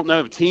just don't know.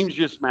 If teams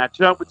just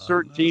match up with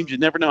certain teams, you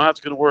never know how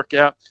it's going to work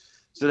out.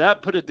 So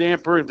that put a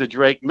damper into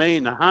Drake May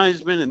and the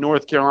Heisman and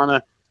North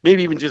Carolina.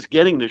 Maybe even just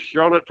getting to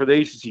Charlotte for the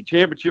ACC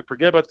Championship.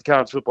 Forget about the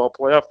college football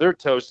playoff. They're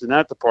toast in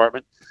that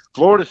department.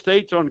 Florida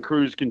State's on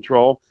cruise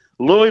control.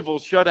 Louisville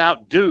shut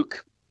out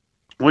Duke,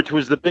 which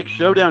was the big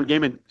showdown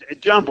game. And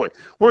John Boy,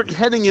 we're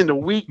heading into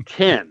week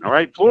 10, all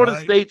right? Florida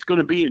State's going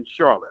to be in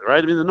Charlotte,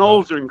 right? I mean, the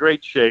Noles are in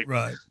great shape.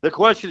 Right. The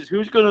question is,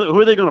 who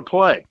are they going to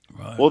play?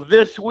 Right. Well,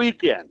 this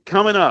weekend,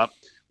 coming up,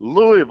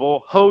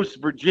 Louisville hosts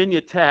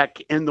Virginia Tech,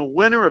 and the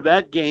winner of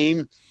that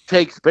game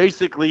takes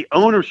basically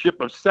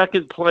ownership of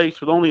second place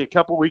with only a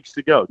couple weeks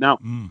to go. Now,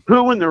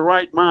 who in their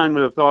right mind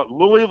would have thought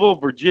Louisville,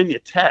 Virginia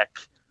Tech,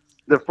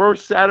 the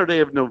first Saturday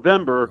of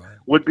November,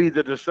 would be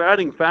the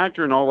deciding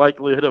factor in all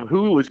likelihood of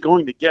who was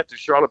going to get to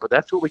Charlotte? But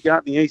that's what we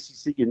got in the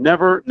ACC. You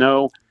never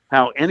know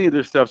how any of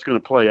this stuff's going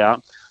to play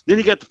out. Then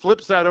you got the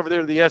flip side over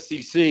there to the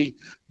SEC.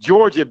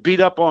 Georgia beat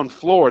up on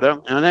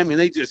Florida, and I mean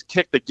they just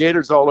kicked the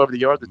Gators all over the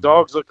yard. The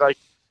Dogs look like,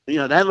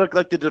 that looked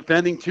like the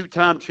defending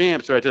 2-time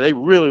champs right there. They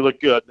really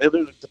look good. They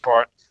looked the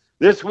part.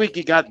 This week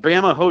you got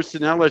Bama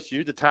hosting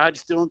LSU. The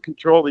Tide's still in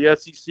control of the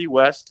SEC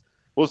West.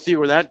 We'll see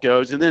where that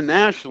goes. And then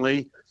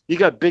nationally, you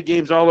got big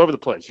games all over the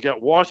place. You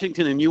got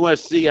Washington and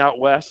USC out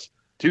west,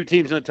 2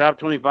 teams in the top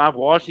 25.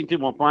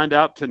 Washington, we'll find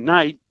out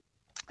tonight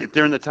if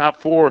they're in the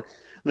top 4 in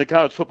the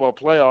college football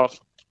playoffs.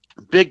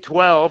 Big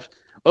 12,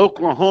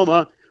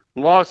 Oklahoma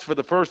lost for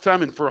the first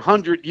time in for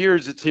 100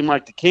 years, it seemed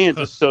like, to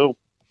Kansas. So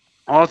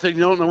also, you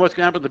don't know what's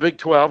going to happen in the Big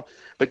 12.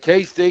 But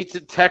K-State's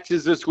at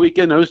Texas this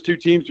weekend. Those 2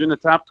 teams are in the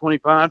top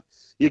 25.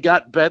 You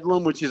got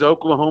Bedlam, which is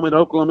Oklahoma, and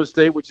Oklahoma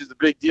State, which is a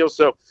big deal.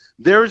 So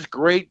there's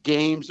great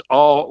games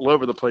all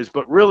over the place.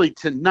 But really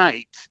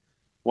tonight,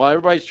 while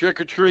everybody's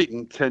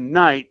trick-or-treating,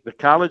 tonight the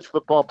college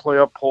football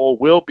playoff poll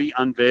will be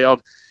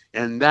unveiled,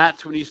 and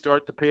that's when you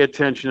start to pay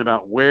attention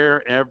about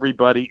where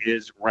everybody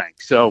is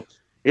ranked. So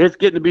it's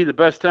getting to be the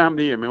best time of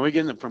the year. I mean, we're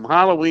getting from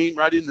Halloween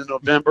right into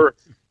November,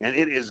 and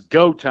it is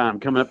go time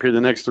coming up here the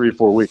next 3 or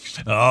 4 weeks.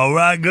 All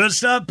right, good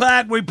stuff,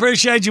 Pack. We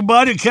appreciate you,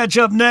 buddy. Catch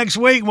up next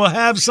week. We'll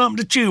have something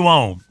to chew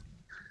on.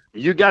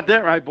 You got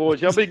that right,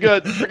 boys. Y'all be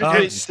good.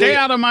 Stay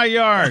out of my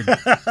yard.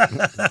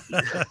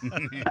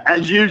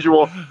 As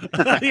usual.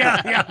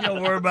 yeah,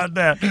 don't worry about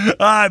that.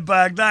 All right,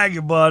 Pack. Thank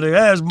you, buddy.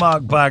 There's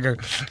Mark Packer.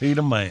 He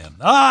the man.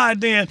 All right,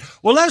 then.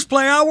 Well, let's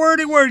play our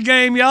wordy word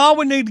game, y'all.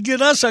 We need to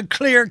get us a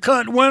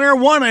clear-cut winner.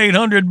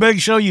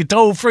 1-800-BIG-SHOW, your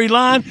toll-free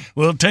line.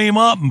 We'll team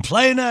up and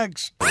play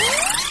next.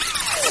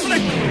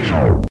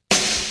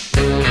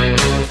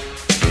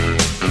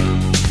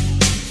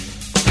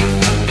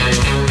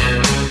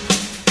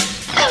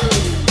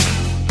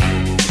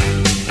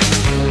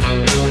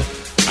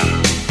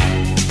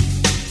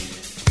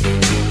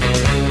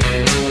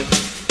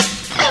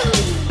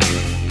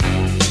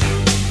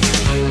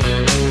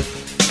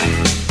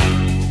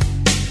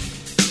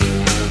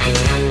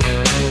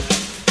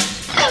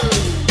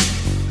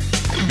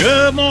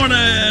 Good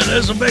morning.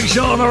 There's a Big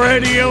Show on the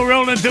radio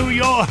rolling through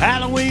your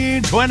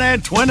Halloween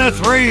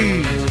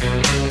 2023.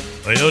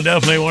 Well, you'll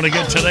definitely want to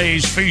get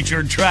today's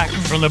featured track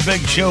from the Big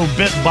Show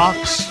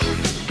Bitbox.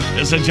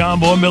 It's a John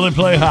Boy and Billy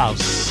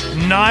Playhouse.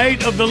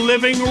 Night of the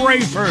Living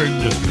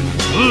Rayford.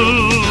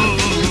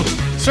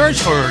 Ooh. Search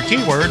for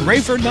keyword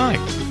Rayford Night.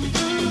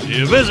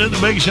 You visit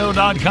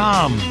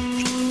thebigshow.com.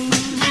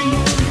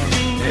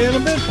 Yeah, the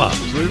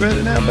Bitbox. We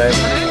ready now, baby?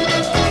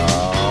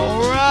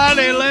 All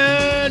righty,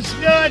 let's do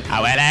it.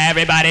 Oh, well,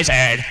 everybody's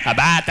heard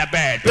about the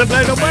bird. Let's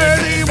play the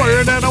wordy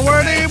word and a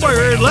wordy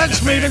word.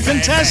 Let's meet our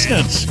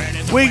contestants.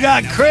 We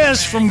got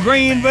Chris from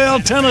Greenville,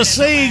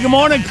 Tennessee. Good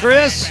morning,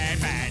 Chris.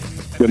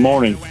 Good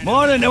morning.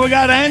 Morning. And we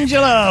got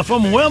Angela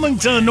from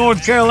Wilmington,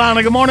 North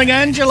Carolina. Good morning,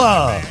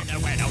 Angela.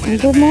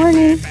 Good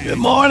morning. Good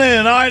morning.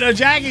 All right,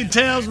 Jackie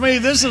tells me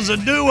this is a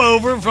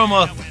do-over from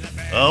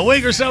a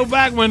week or so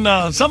back when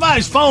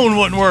somebody's phone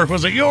wouldn't work.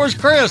 Was it yours,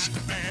 Chris?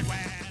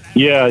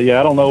 Yeah,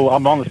 I don't know.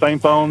 I'm on the same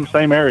phone,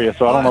 same area,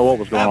 so I don't know what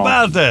was going on.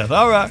 How about that?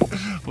 All right.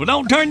 Well,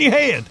 don't turn your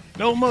head.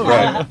 Don't move.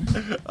 Right.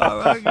 All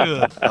right,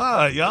 good. All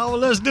right, y'all.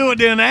 Well, let's do it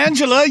then.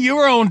 Angela, you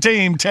were on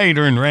Team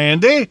Tater and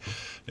Randy.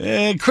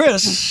 And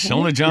Chris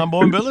on the John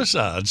Boy and Billy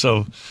side.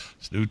 So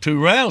let's do 2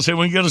 rounds. See if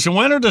we can get us a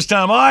winner this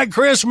time. All right,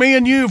 Chris, me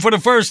and you for the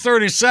first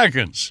 30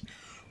 seconds.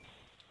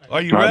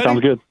 Are you ready?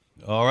 Sounds good.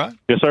 All right.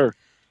 Yes, sir.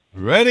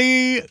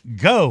 Ready,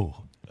 go.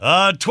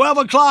 12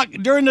 o'clock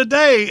during the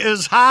day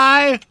is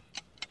high...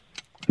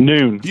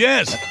 Noon.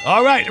 Yes.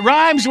 All right.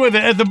 Rhymes with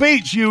it. At the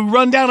beach, you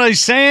run down a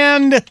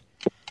sand...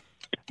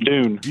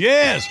 Dune.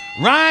 Yes.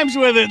 Rhymes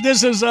with it.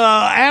 This is an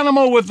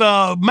animal with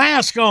a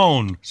mask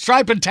on,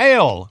 striped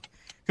tail.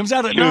 Comes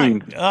out at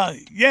night.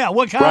 Yeah,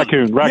 what kind?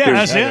 Raccoon. Yeah,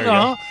 that's it.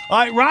 All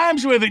right,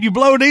 rhymes with it. You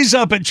blow these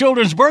up at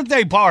children's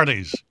birthday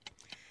parties.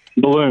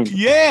 Balloon.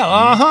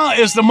 Yeah,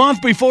 It's the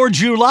month before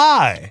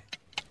July.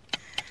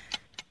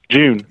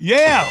 June.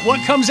 Yeah, what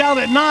comes out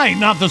at night?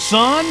 Not the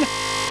sun?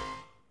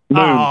 Moon.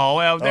 Oh,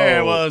 well,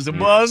 there was the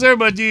buzzer,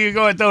 but you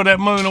go and throw that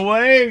moon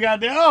away. You got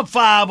the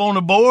 5 on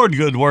the board.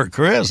 Good work,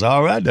 Chris.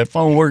 All right, that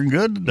phone working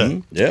good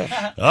today.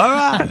 Yeah. All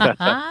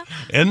right.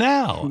 And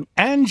now,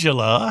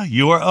 Angela,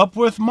 you are up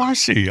with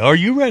Marcy. Are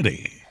you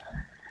ready?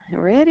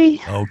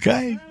 Ready?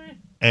 Okay.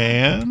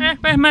 And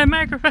My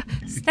microphone.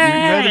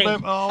 Stay.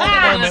 Oh, wait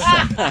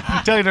a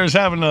minute. Tater's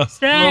having a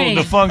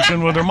little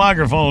dysfunction with her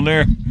microphone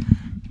there.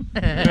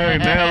 Hey,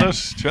 now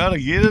let's try to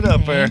get it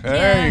up there.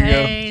 There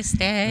you go.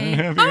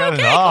 Stay.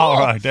 All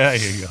right, there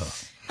you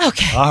go.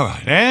 Okay. All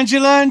right,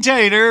 Angela and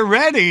Tater,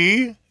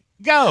 ready,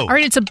 go. All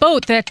right, it's a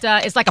boat that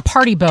is like a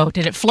party boat,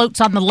 and it floats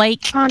on the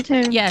lake.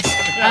 Pontoon. Yes.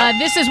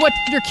 This is what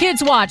your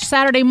kids watch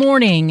Saturday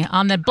morning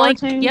on the blank.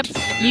 Pontoon. Yep.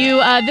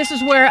 This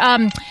is where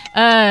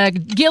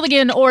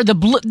Gilligan or the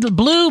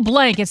blue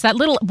blank. It's that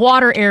little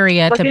water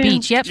area at the Lagoon.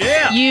 beach. Yep.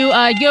 Yeah.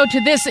 You go to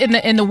this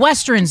in the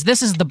westerns.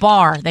 This is the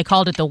bar. They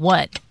called it the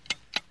what?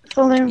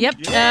 Saloon. Yep.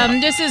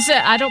 This is,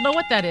 I don't know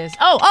what that is.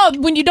 Oh,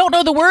 when you don't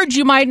know the words,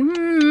 you might,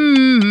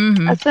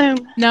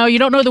 Assume. No, you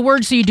don't know the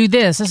words, so you do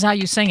this. This is how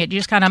you sing it. You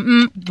just kind of,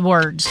 the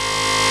words.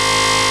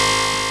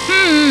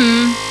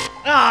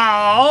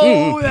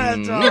 Oh,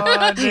 that's all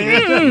I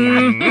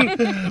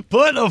did.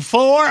 Put a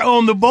 4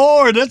 on the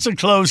board. It's a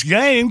close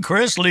game.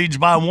 Chris leads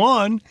by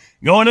 1.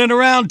 Going into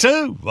round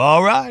 2.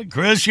 All right,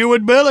 Chris, you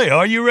with Billy.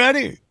 Are you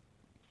ready?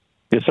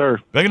 Yes, sir.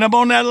 Picking up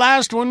on that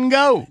last one,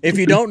 go. If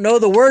you don't know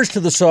the words to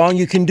the song,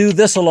 you can do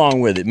this along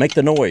with it. Make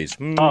the noise.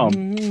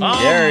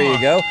 There you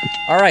go.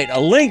 All right, a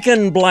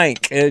Lincoln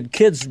blank.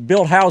 Kids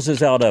built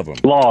houses out of them.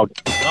 Log.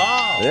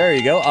 There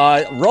you go.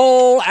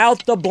 Roll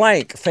out the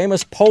blank.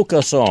 Famous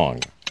polka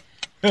song.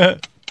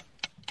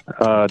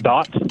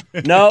 Dots.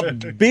 No,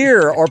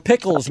 beer or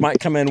pickles might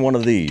come in one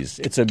of these.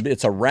 It's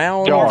a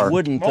round Jar.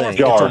 wooden thing.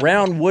 Jar. It's a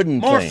round wooden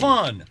More thing.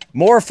 fun.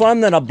 More fun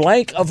than a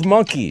blank of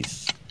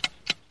monkeys.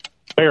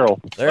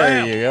 Barrel.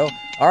 There you go.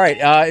 All right.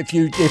 If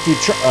you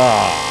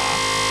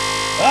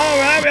All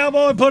right, our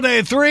boy put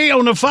a 3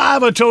 on the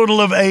 5, a total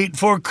of 8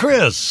 for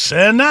Chris.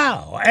 And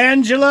now,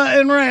 Angela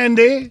and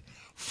Randy,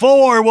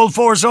 4 will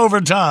force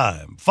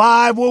overtime.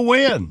 5 will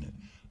win.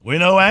 We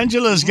know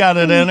Angela's got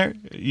it in her.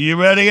 You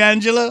ready,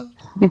 Angela?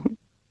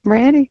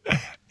 Ready.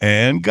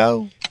 And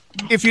go.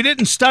 If you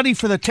didn't study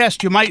for the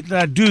test, you might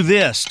do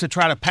this to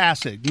try to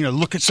pass it.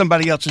 Look at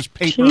somebody else's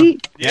paper.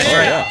 Cheat.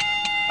 Yeah.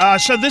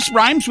 So this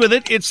rhymes with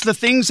it. It's the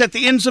things at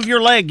the ends of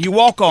your leg. You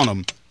walk on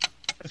them.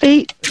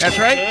 Feet. That's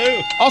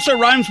right. Also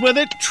rhymes with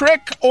it.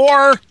 Trick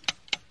or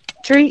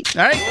treat.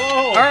 All right.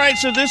 All right.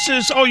 So this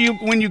is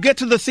when you get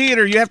to the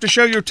theater, you have to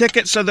show your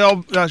ticket. So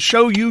they'll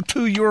show you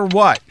to your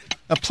what?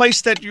 A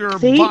place that your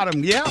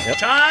bottom. Yeah. Yep.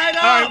 Tied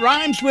up. All right.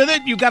 Rhymes with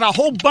it. You got a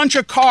whole bunch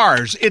of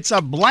cars. It's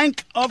a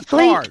blank of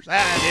cars.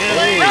 That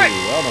is right.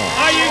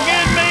 Are you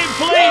getting me,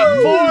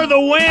 Fleet, for the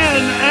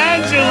win,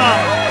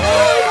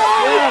 Angela?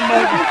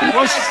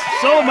 Well,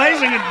 so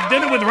amazing it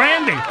did it with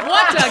Randy.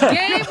 What a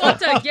game,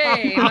 what a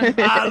game.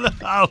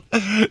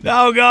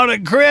 Doggone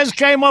it. Chris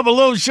came up a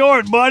little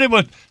short, buddy,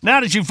 but now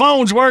that your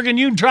phone's working,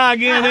 you can try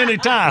again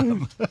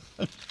anytime.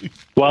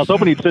 Well, I was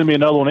hoping you'd send me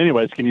another one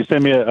anyways. Can you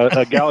send me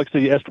a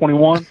Galaxy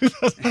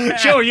S21?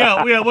 Sure,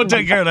 yeah, we'll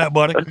take care of that,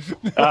 buddy.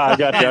 I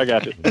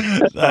got you.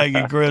 Thank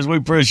you, Chris. We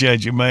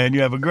appreciate you, man.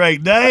 You have a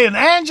great day. And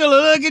Angela,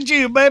 look at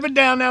you, baby,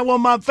 down there, one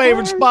of my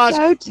favorite spots,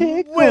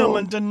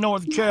 Wilmington,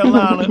 North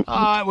Carolina.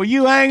 All right, well,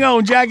 you hang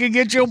on, Jackie.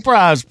 Get your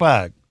prize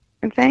pack.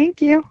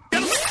 Thank you.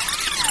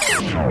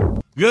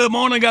 Good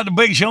morning. Got the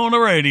big show on the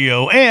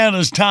radio. And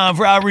it's time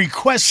for our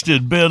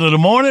requested bit of the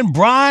morning.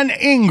 Brian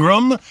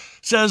Ingram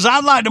says,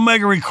 I'd like to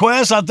make a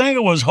request. I think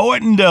it was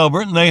Hoyt and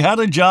Delbert, and they had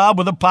a job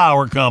with a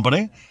power company.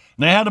 And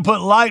they had to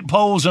put light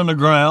poles in the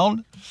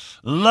ground.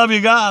 Love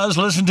you guys.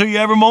 Listen to you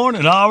every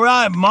morning. All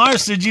right,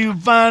 Mars, did you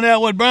find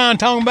out what Brian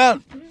talking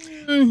about?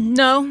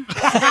 No.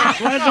 That's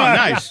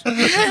nice.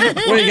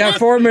 Well, you got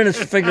 4 minutes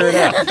to figure it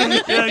out.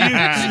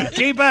 Yeah, you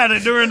keep at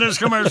it during this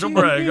commercial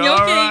break. Okay.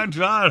 All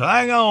right,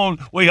 hang on.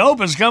 We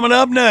hope it's coming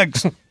up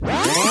next.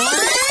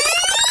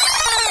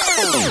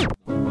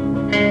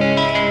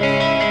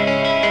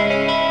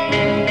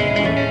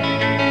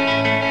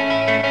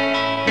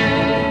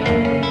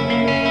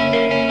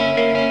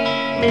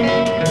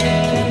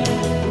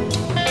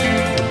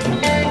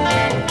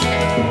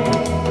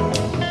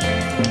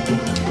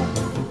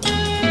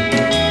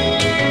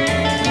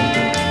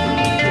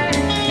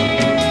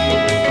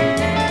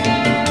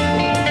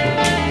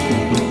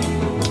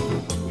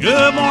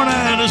 Good morning.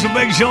 It's a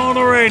big show on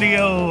the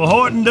radio.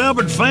 Horton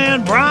Delbert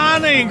fan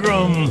Brian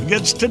Ingram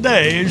gets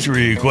today's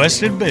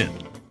requested bit.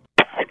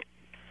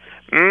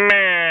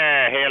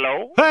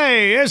 Hello?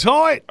 Hey, it's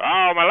Hoyt.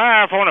 Oh, my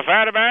life, want to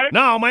fight about it?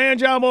 No, man,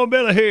 John Boy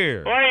Billy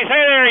here. What do you say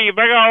there, you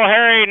big old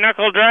hairy,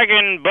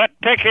 knuckle-dragging,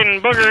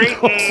 butt-picking,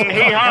 booger-eating,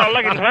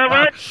 hee-haw-looking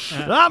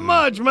pervert? Not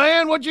much,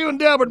 man. What you and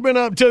Delbert been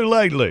up to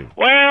lately?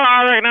 Well,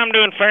 I reckon I'm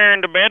doing fair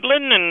into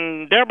Bedlin,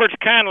 and Delbert's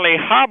kindly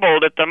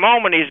hobbled at the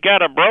moment. He's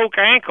got a broke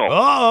ankle.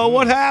 Uh-oh,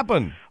 what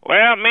happened?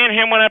 Well, me and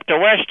him went up to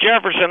West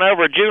Jefferson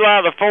over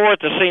July the 4th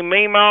to see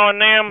Meemaw and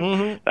them.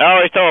 Mm-hmm. They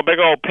always throw a big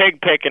old pig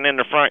picking in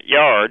the front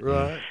yard.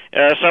 Right.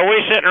 So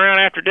we sitting around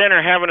after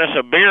dinner having us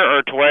a beer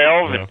or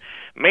 12, and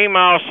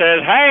Meemaw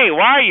says, hey,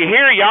 while you're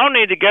here, y'all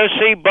need to go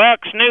see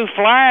Buck's new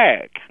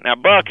flag. Now,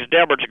 Buck is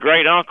Delbert's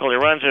great uncle. He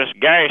runs this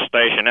gas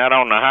station out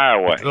on the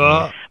highway.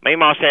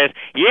 Meemaw says,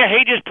 yeah,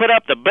 he just put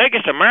up the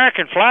biggest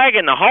American flag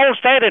in the whole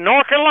state of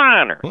North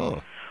Carolina.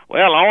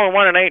 Well, the only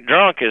one that ain't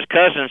drunk is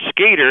cousin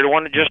Skeeter, the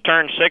one that just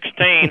turned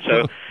 16.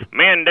 So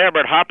me and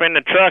Delbert hop in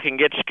the truck and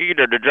get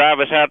Skeeter to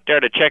drive us out there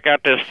to check out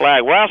this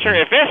flag. Well, sir,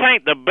 if this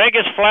ain't the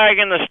biggest flag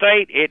in the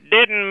state, it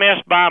didn't miss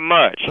by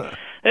much.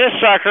 This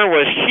sucker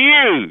was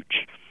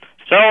huge.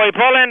 So we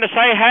pull in to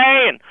say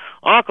hey, and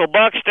Uncle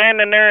Buck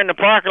standing there in the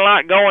parking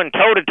lot going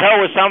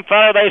toe-to-toe with some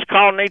fellow. They's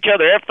calling each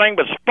other everything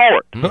but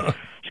sport.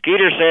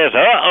 Skeeter says,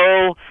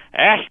 uh-oh,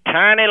 Ask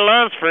Tiny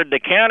Lunsford, the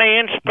county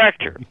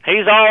inspector.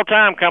 He's all the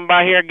time come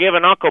by here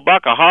giving Uncle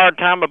Buck a hard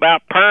time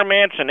about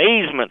permits and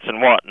easements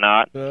and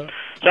whatnot.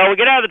 So we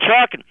get out of the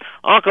truck, and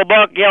Uncle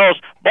Buck yells,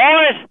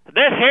 "Boys,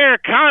 this here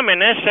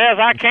communist says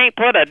I can't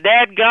put a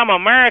dadgum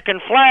American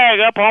flag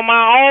up on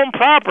my own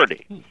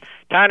property."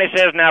 Tiny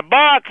says, "Now,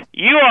 Buck,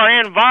 you are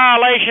in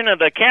violation of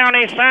the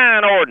county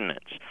sign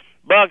ordinance."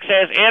 Buck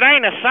says, "It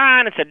ain't a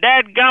sign, it's a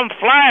dadgum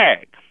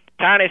flag."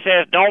 Tiny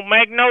says, "Don't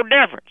make no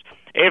difference.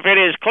 If it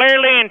is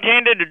clearly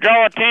intended to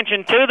draw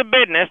attention to the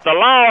business, the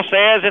law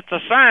says it's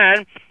a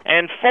sign,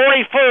 and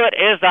 40 foot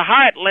is the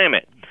height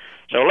limit.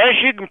 So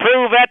unless you can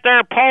prove that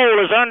there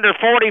pole is under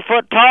 40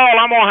 foot tall,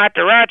 I'm going to have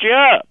to write you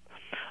up."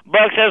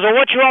 Buck says, "Well,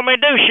 what you want me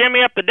to do,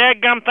 shimmy up the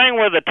dadgum thing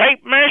with a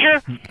tape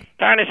measure?"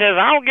 Tiny says,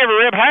 "I don't give a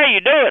rip how you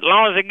do it, as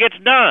long as it gets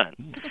done."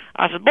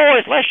 I said,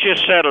 "Boys, let's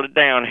just settle it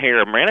down here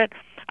a minute.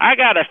 I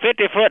got a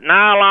 50-foot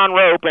nylon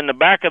rope in the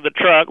back of the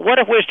truck. What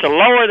if we was to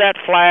lower that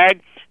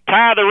flag,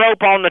 tie the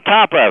rope on the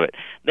top of it?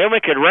 Then we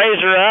could raise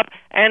her up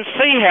and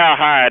see how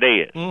high it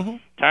is."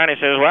 Tiny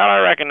says, "Well, I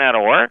reckon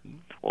that'll work."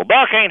 Well,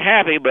 Buck ain't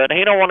happy, but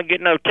he don't want to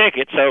get no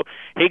ticket, so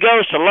he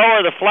goes to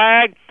lower the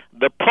flag.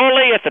 The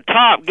pulley at the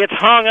top gets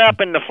hung up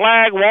and the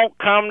flag won't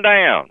come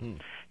down.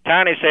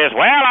 Tiny says,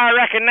 "Well, I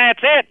reckon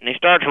that's it," and he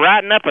starts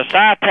writing up a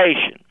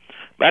citation.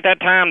 About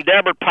that time,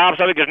 Delbert pops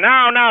up. He goes,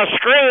 No,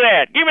 screw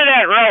that. Give me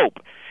that rope."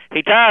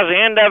 He ties the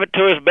end of it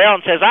to his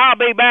belt and says, "I'll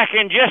be back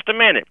in just a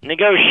minute." And he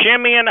goes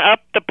shimmying up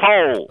the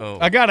pole.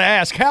 I got to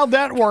ask, how'd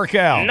that work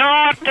out?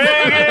 Not too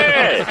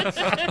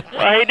good.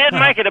 Well, he did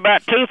make it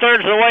about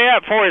 2/3 of the way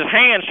up before his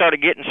hands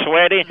started getting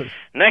sweaty.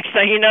 Next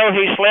thing you know,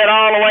 he slid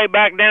all the way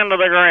back down to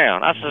the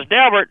ground. I says,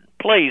 "Delbert,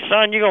 please,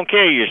 son, you're going to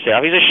kill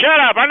yourself." He says, "Shut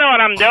up, I know what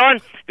I'm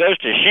doing." Goes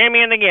to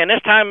shimmying again.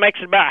 This time makes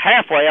it about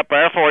halfway up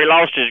there before he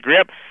lost his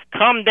grip.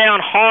 Come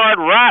down hard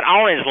right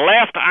on his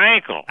left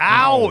ankle.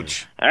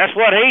 Ouch! That's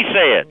what he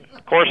said.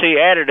 Of course, he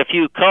added a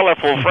few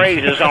colorful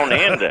phrases on the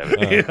end of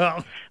it.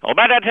 Yeah. Well,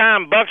 about that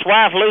time, Buck's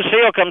wife,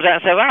 Lucille, comes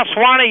out and says, "Oh,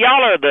 Swanee,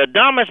 y'all are the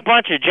dumbest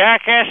bunch of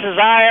jackasses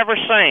I ever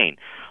seen.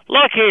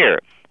 Look here.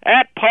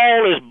 That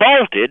pole is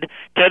bolted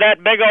to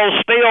that big old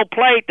steel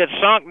plate that's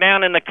sunk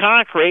down in the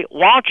concrete.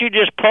 Why don't you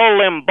just pull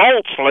them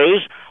bolts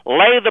loose,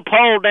 lay the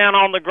pole down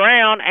on the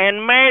ground,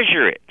 and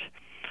measure it?"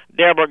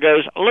 Deborah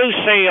goes,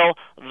 "Lucille,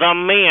 the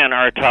men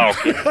are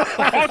talking.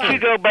 Why don't you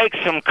go bake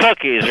some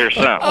cookies or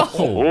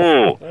something?"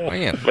 Ooh.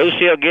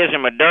 Lucille gives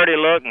him a dirty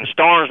look and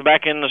storms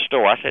back in the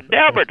store. I said,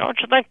 "Deborah, don't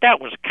you think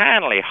that was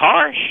kindly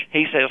harsh?"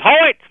 He says,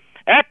 "Hoyt,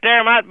 that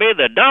there might be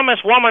the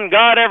dumbest woman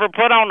God ever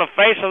put on the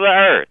face of the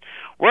earth.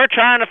 We're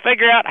trying to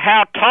figure out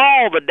how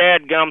tall the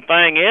dadgum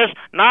thing is,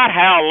 not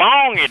how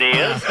long it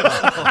is."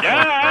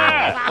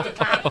 Duh.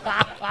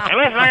 And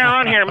listen, I gotta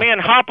run here. Me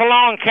and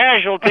Hop-Along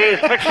Casualty is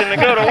fixing to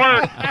go to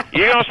work.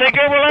 You gonna say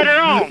good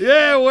later on?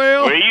 Yeah,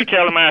 well. Well, you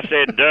tell him I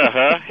said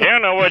duh, He'll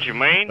know what you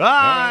mean. All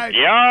right.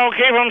 Y'all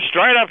keep them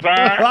straight up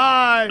there.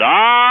 Bye.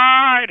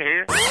 All right,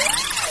 here.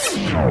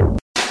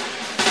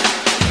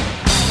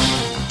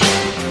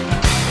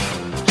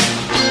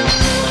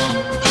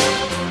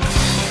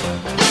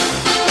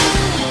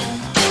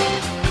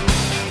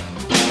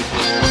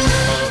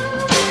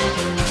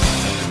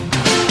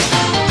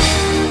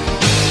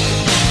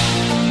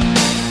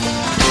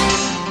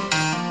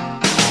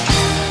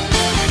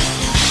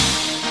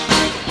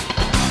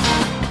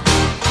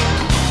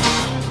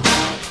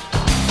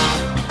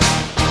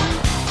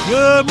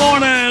 Good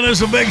morning.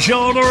 It's a big show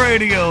on the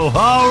radio.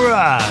 All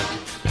right.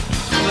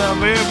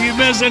 Well, if you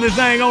miss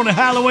anything on the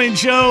Halloween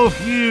show,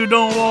 you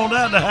don't want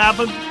that to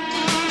happen.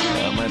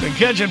 Maybe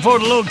catch it for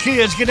the little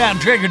kids. Get out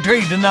and trick or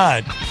treat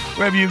tonight.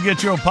 Wherever you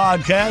get your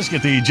podcast,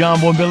 get the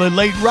John Boy and Billy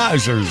Late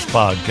Risers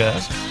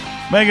podcast.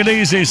 Make it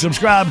easy.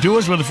 Subscribe to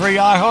us with a free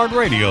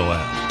iHeartRadio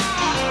app.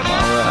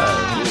 All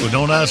right. Well,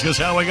 don't ask us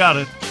how we got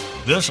it.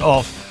 This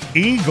off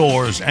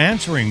Igor's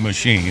answering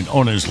machine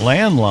on his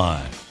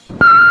landline.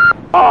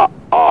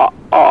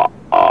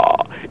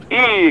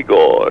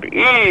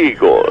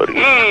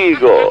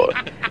 Igor.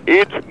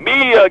 It's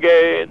me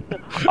again.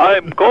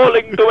 I'm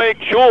calling to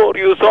make sure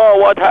you saw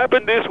what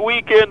happened this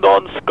weekend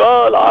on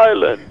Skull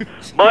Island.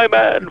 My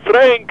man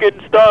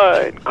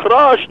Frankenstein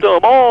crushed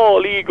them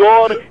all,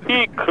 Igor.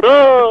 He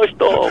crushed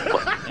them.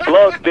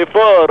 Plucked the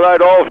fur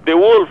right off the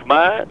wolf,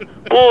 man.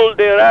 Pulled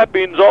the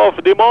wrappings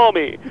off the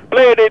mummy.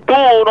 Played a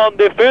tune on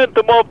the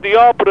Phantom of the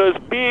Opera's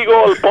big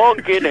old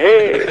pumpkin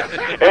head.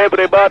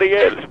 Everybody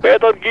else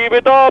better give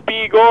it up,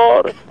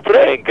 Igor.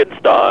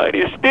 Frankenstein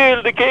is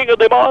still the king of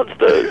the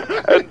monsters.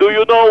 And do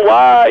you know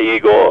why,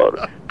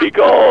 Igor?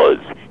 Because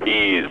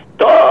he's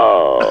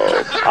tough.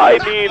 I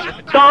mean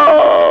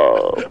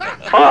tough.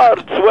 Heart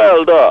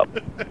swelled up.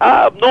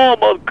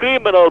 Abnormal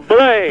criminal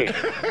brain.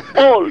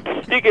 Bolt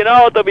sticking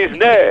out of his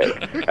neck.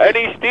 And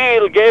he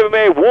still gave him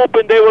a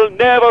whooping they will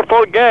never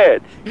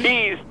forget.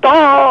 He's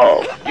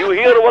tough. You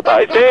hear what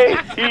I say?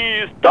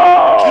 He's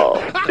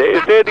tough.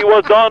 They said he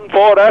was done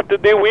for after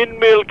the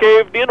windmill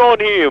caved in on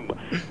him.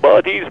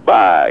 But he's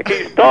back.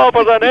 He's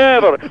tougher than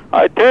ever.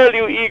 I tell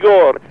you,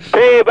 Igor,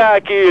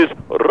 payback is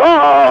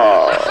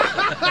raw.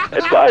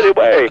 And by the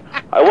way,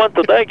 I want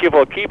to thank you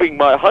for keeping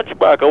my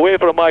hunchback away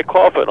from my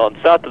coffin on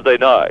Saturday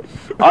night.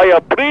 I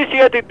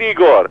appreciate it,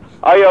 Igor.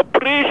 I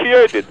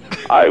appreciate it.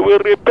 I will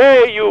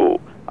repay you.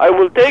 I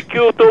will take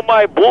you to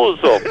my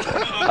bosom.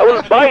 I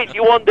will bite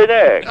you on the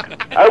neck.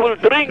 I will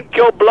drink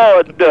your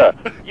blood.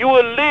 You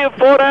will live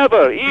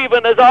forever,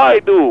 even as I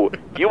do.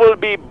 You will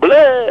be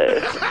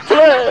blessed,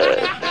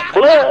 blessed,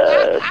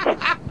 blessed.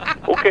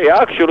 Okay,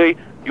 actually,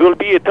 you will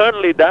be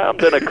eternally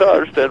damned and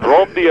accursed and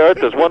roam the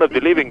earth as one of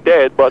the living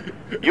dead, but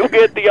you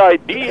get the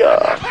idea.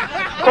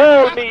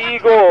 Call me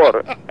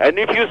Igor, and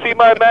if you see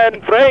my man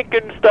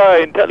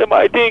Frankenstein, tell him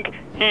I think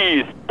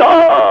he's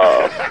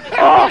tough.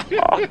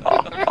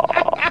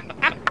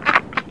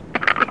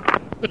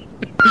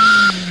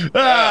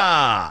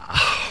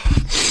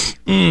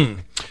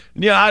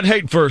 Yeah, I'd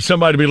hate for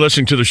somebody to be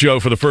listening to the show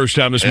for the first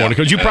time this morning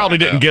because you probably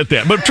didn't get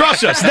that. But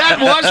trust us,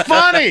 that was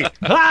funny.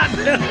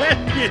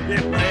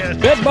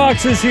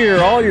 BitBox is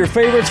here. All your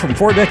favorites from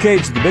 4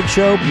 decades of The Big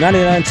Show,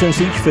 99 cents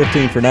each,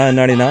 15 for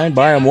 $9.99.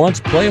 Buy them once,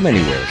 play them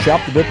anywhere.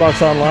 Shop the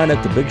BitBox online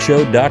at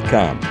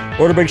thebigshow.com.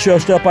 Order Big Show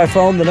stuff by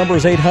phone. The number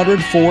is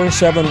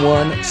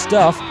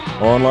 800-471-STUFF.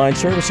 Online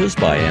services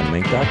by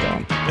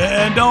animink.com.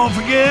 And don't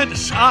forget,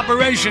 it's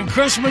Operation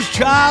Christmas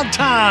Child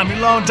Time. You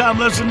long-time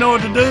listeners know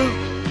what to do.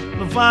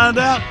 To find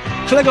out,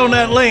 click on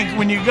that link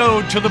when you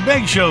go to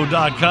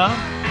thebigshow.com.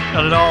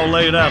 Got it all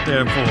laid out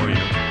there for you.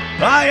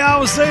 All right, y'all,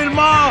 we'll see you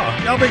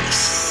tomorrow. Y'all be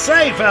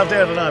safe out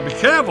there tonight. Be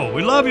careful.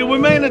 We love you. We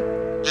mean it.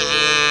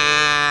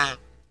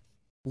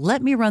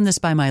 Let me run this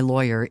by my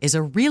lawyer is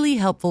a really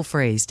helpful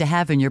phrase to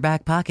have in your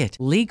back pocket.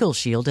 Legal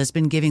Shield has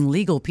been giving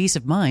legal peace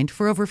of mind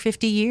for over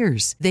 50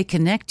 years. They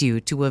connect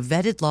you to a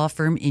vetted law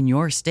firm in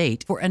your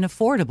state for an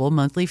affordable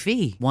monthly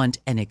fee. Want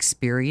an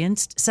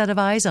experienced set of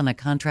eyes on a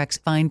contract's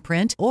fine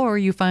print? Or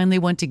you finally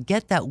want to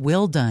get that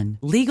will done?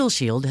 Legal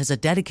Shield has a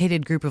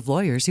dedicated group of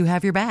lawyers who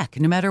have your back,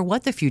 no matter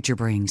what the future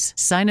brings.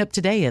 Sign up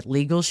today at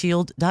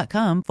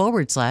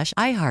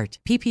LegalShield.com/iHeart.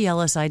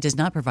 PPLSI does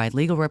not provide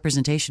legal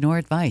representation or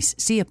advice.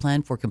 See a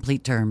plan for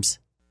complete terms.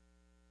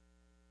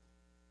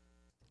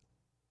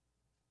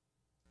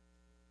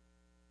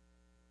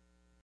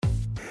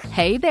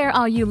 Hey there,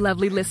 all you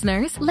lovely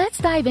listeners. Let's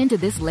dive into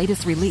this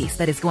latest release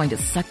that is going to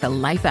suck the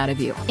life out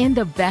of you in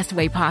the best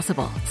way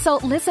possible. So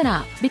listen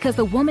up, because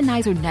the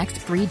Womanizer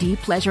Next 3D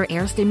Pleasure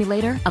Air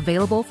Stimulator,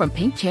 available from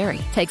Pink Cherry,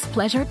 takes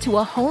pleasure to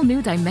a whole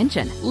new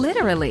dimension,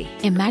 literally.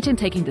 Imagine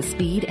taking the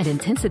speed and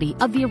intensity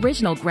of the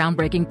original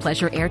groundbreaking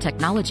Pleasure Air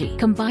technology,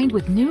 combined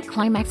with new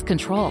climax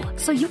control,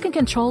 so you can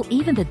control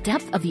even the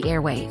depth of the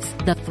airwaves.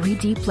 The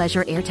 3D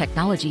Pleasure Air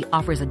technology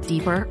offers a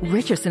deeper,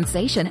 richer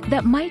sensation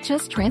that might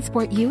just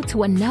transport you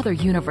to another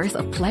universe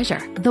of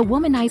pleasure. The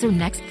Womanizer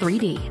Next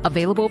 3D,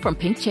 available from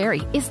Pink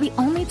Cherry, is the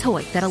only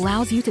toy that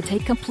allows you to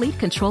take complete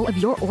control of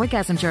your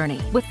orgasm journey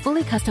with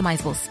fully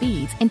customizable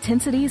speeds,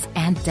 intensities,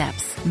 and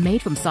depths.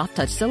 Made from soft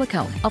touch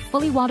silicone, a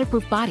fully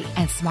waterproof body,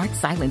 and smart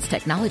silence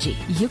technology,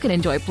 you can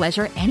enjoy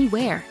pleasure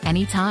anywhere,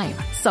 anytime.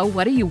 So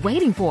what are you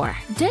waiting for?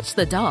 Ditch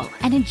the dull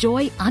and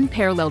enjoy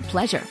unparalleled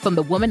pleasure from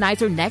the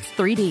Womanizer Next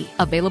 3D,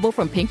 available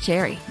from Pink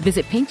Cherry.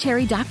 Visit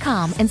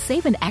pinkcherry.com and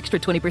save an extra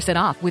 20%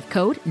 off with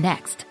code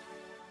NEXT.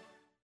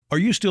 Are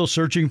you still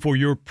searching for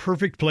your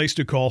perfect place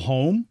to call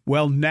home?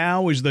 Well,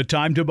 now is the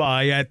time to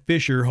buy at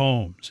Fisher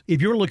Homes.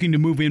 If you're looking to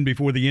move in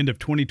before the end of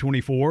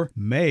 2024,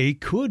 May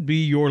could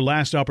be your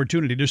last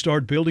opportunity to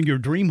start building your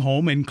dream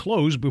home and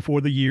close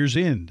before the year's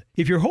end.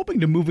 If you're hoping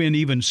to move in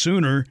even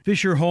sooner,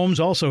 Fisher Homes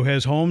also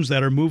has homes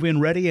that are move-in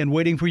ready and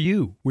waiting for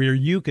you, where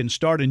you can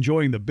start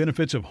enjoying the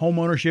benefits of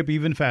homeownership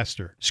even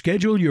faster.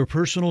 Schedule your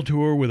personal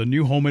tour with a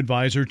new home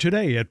advisor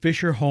today at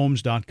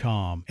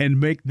FisherHomes.com and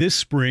make this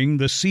spring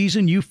the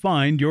season you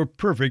find your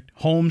perfect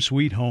home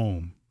sweet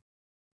home.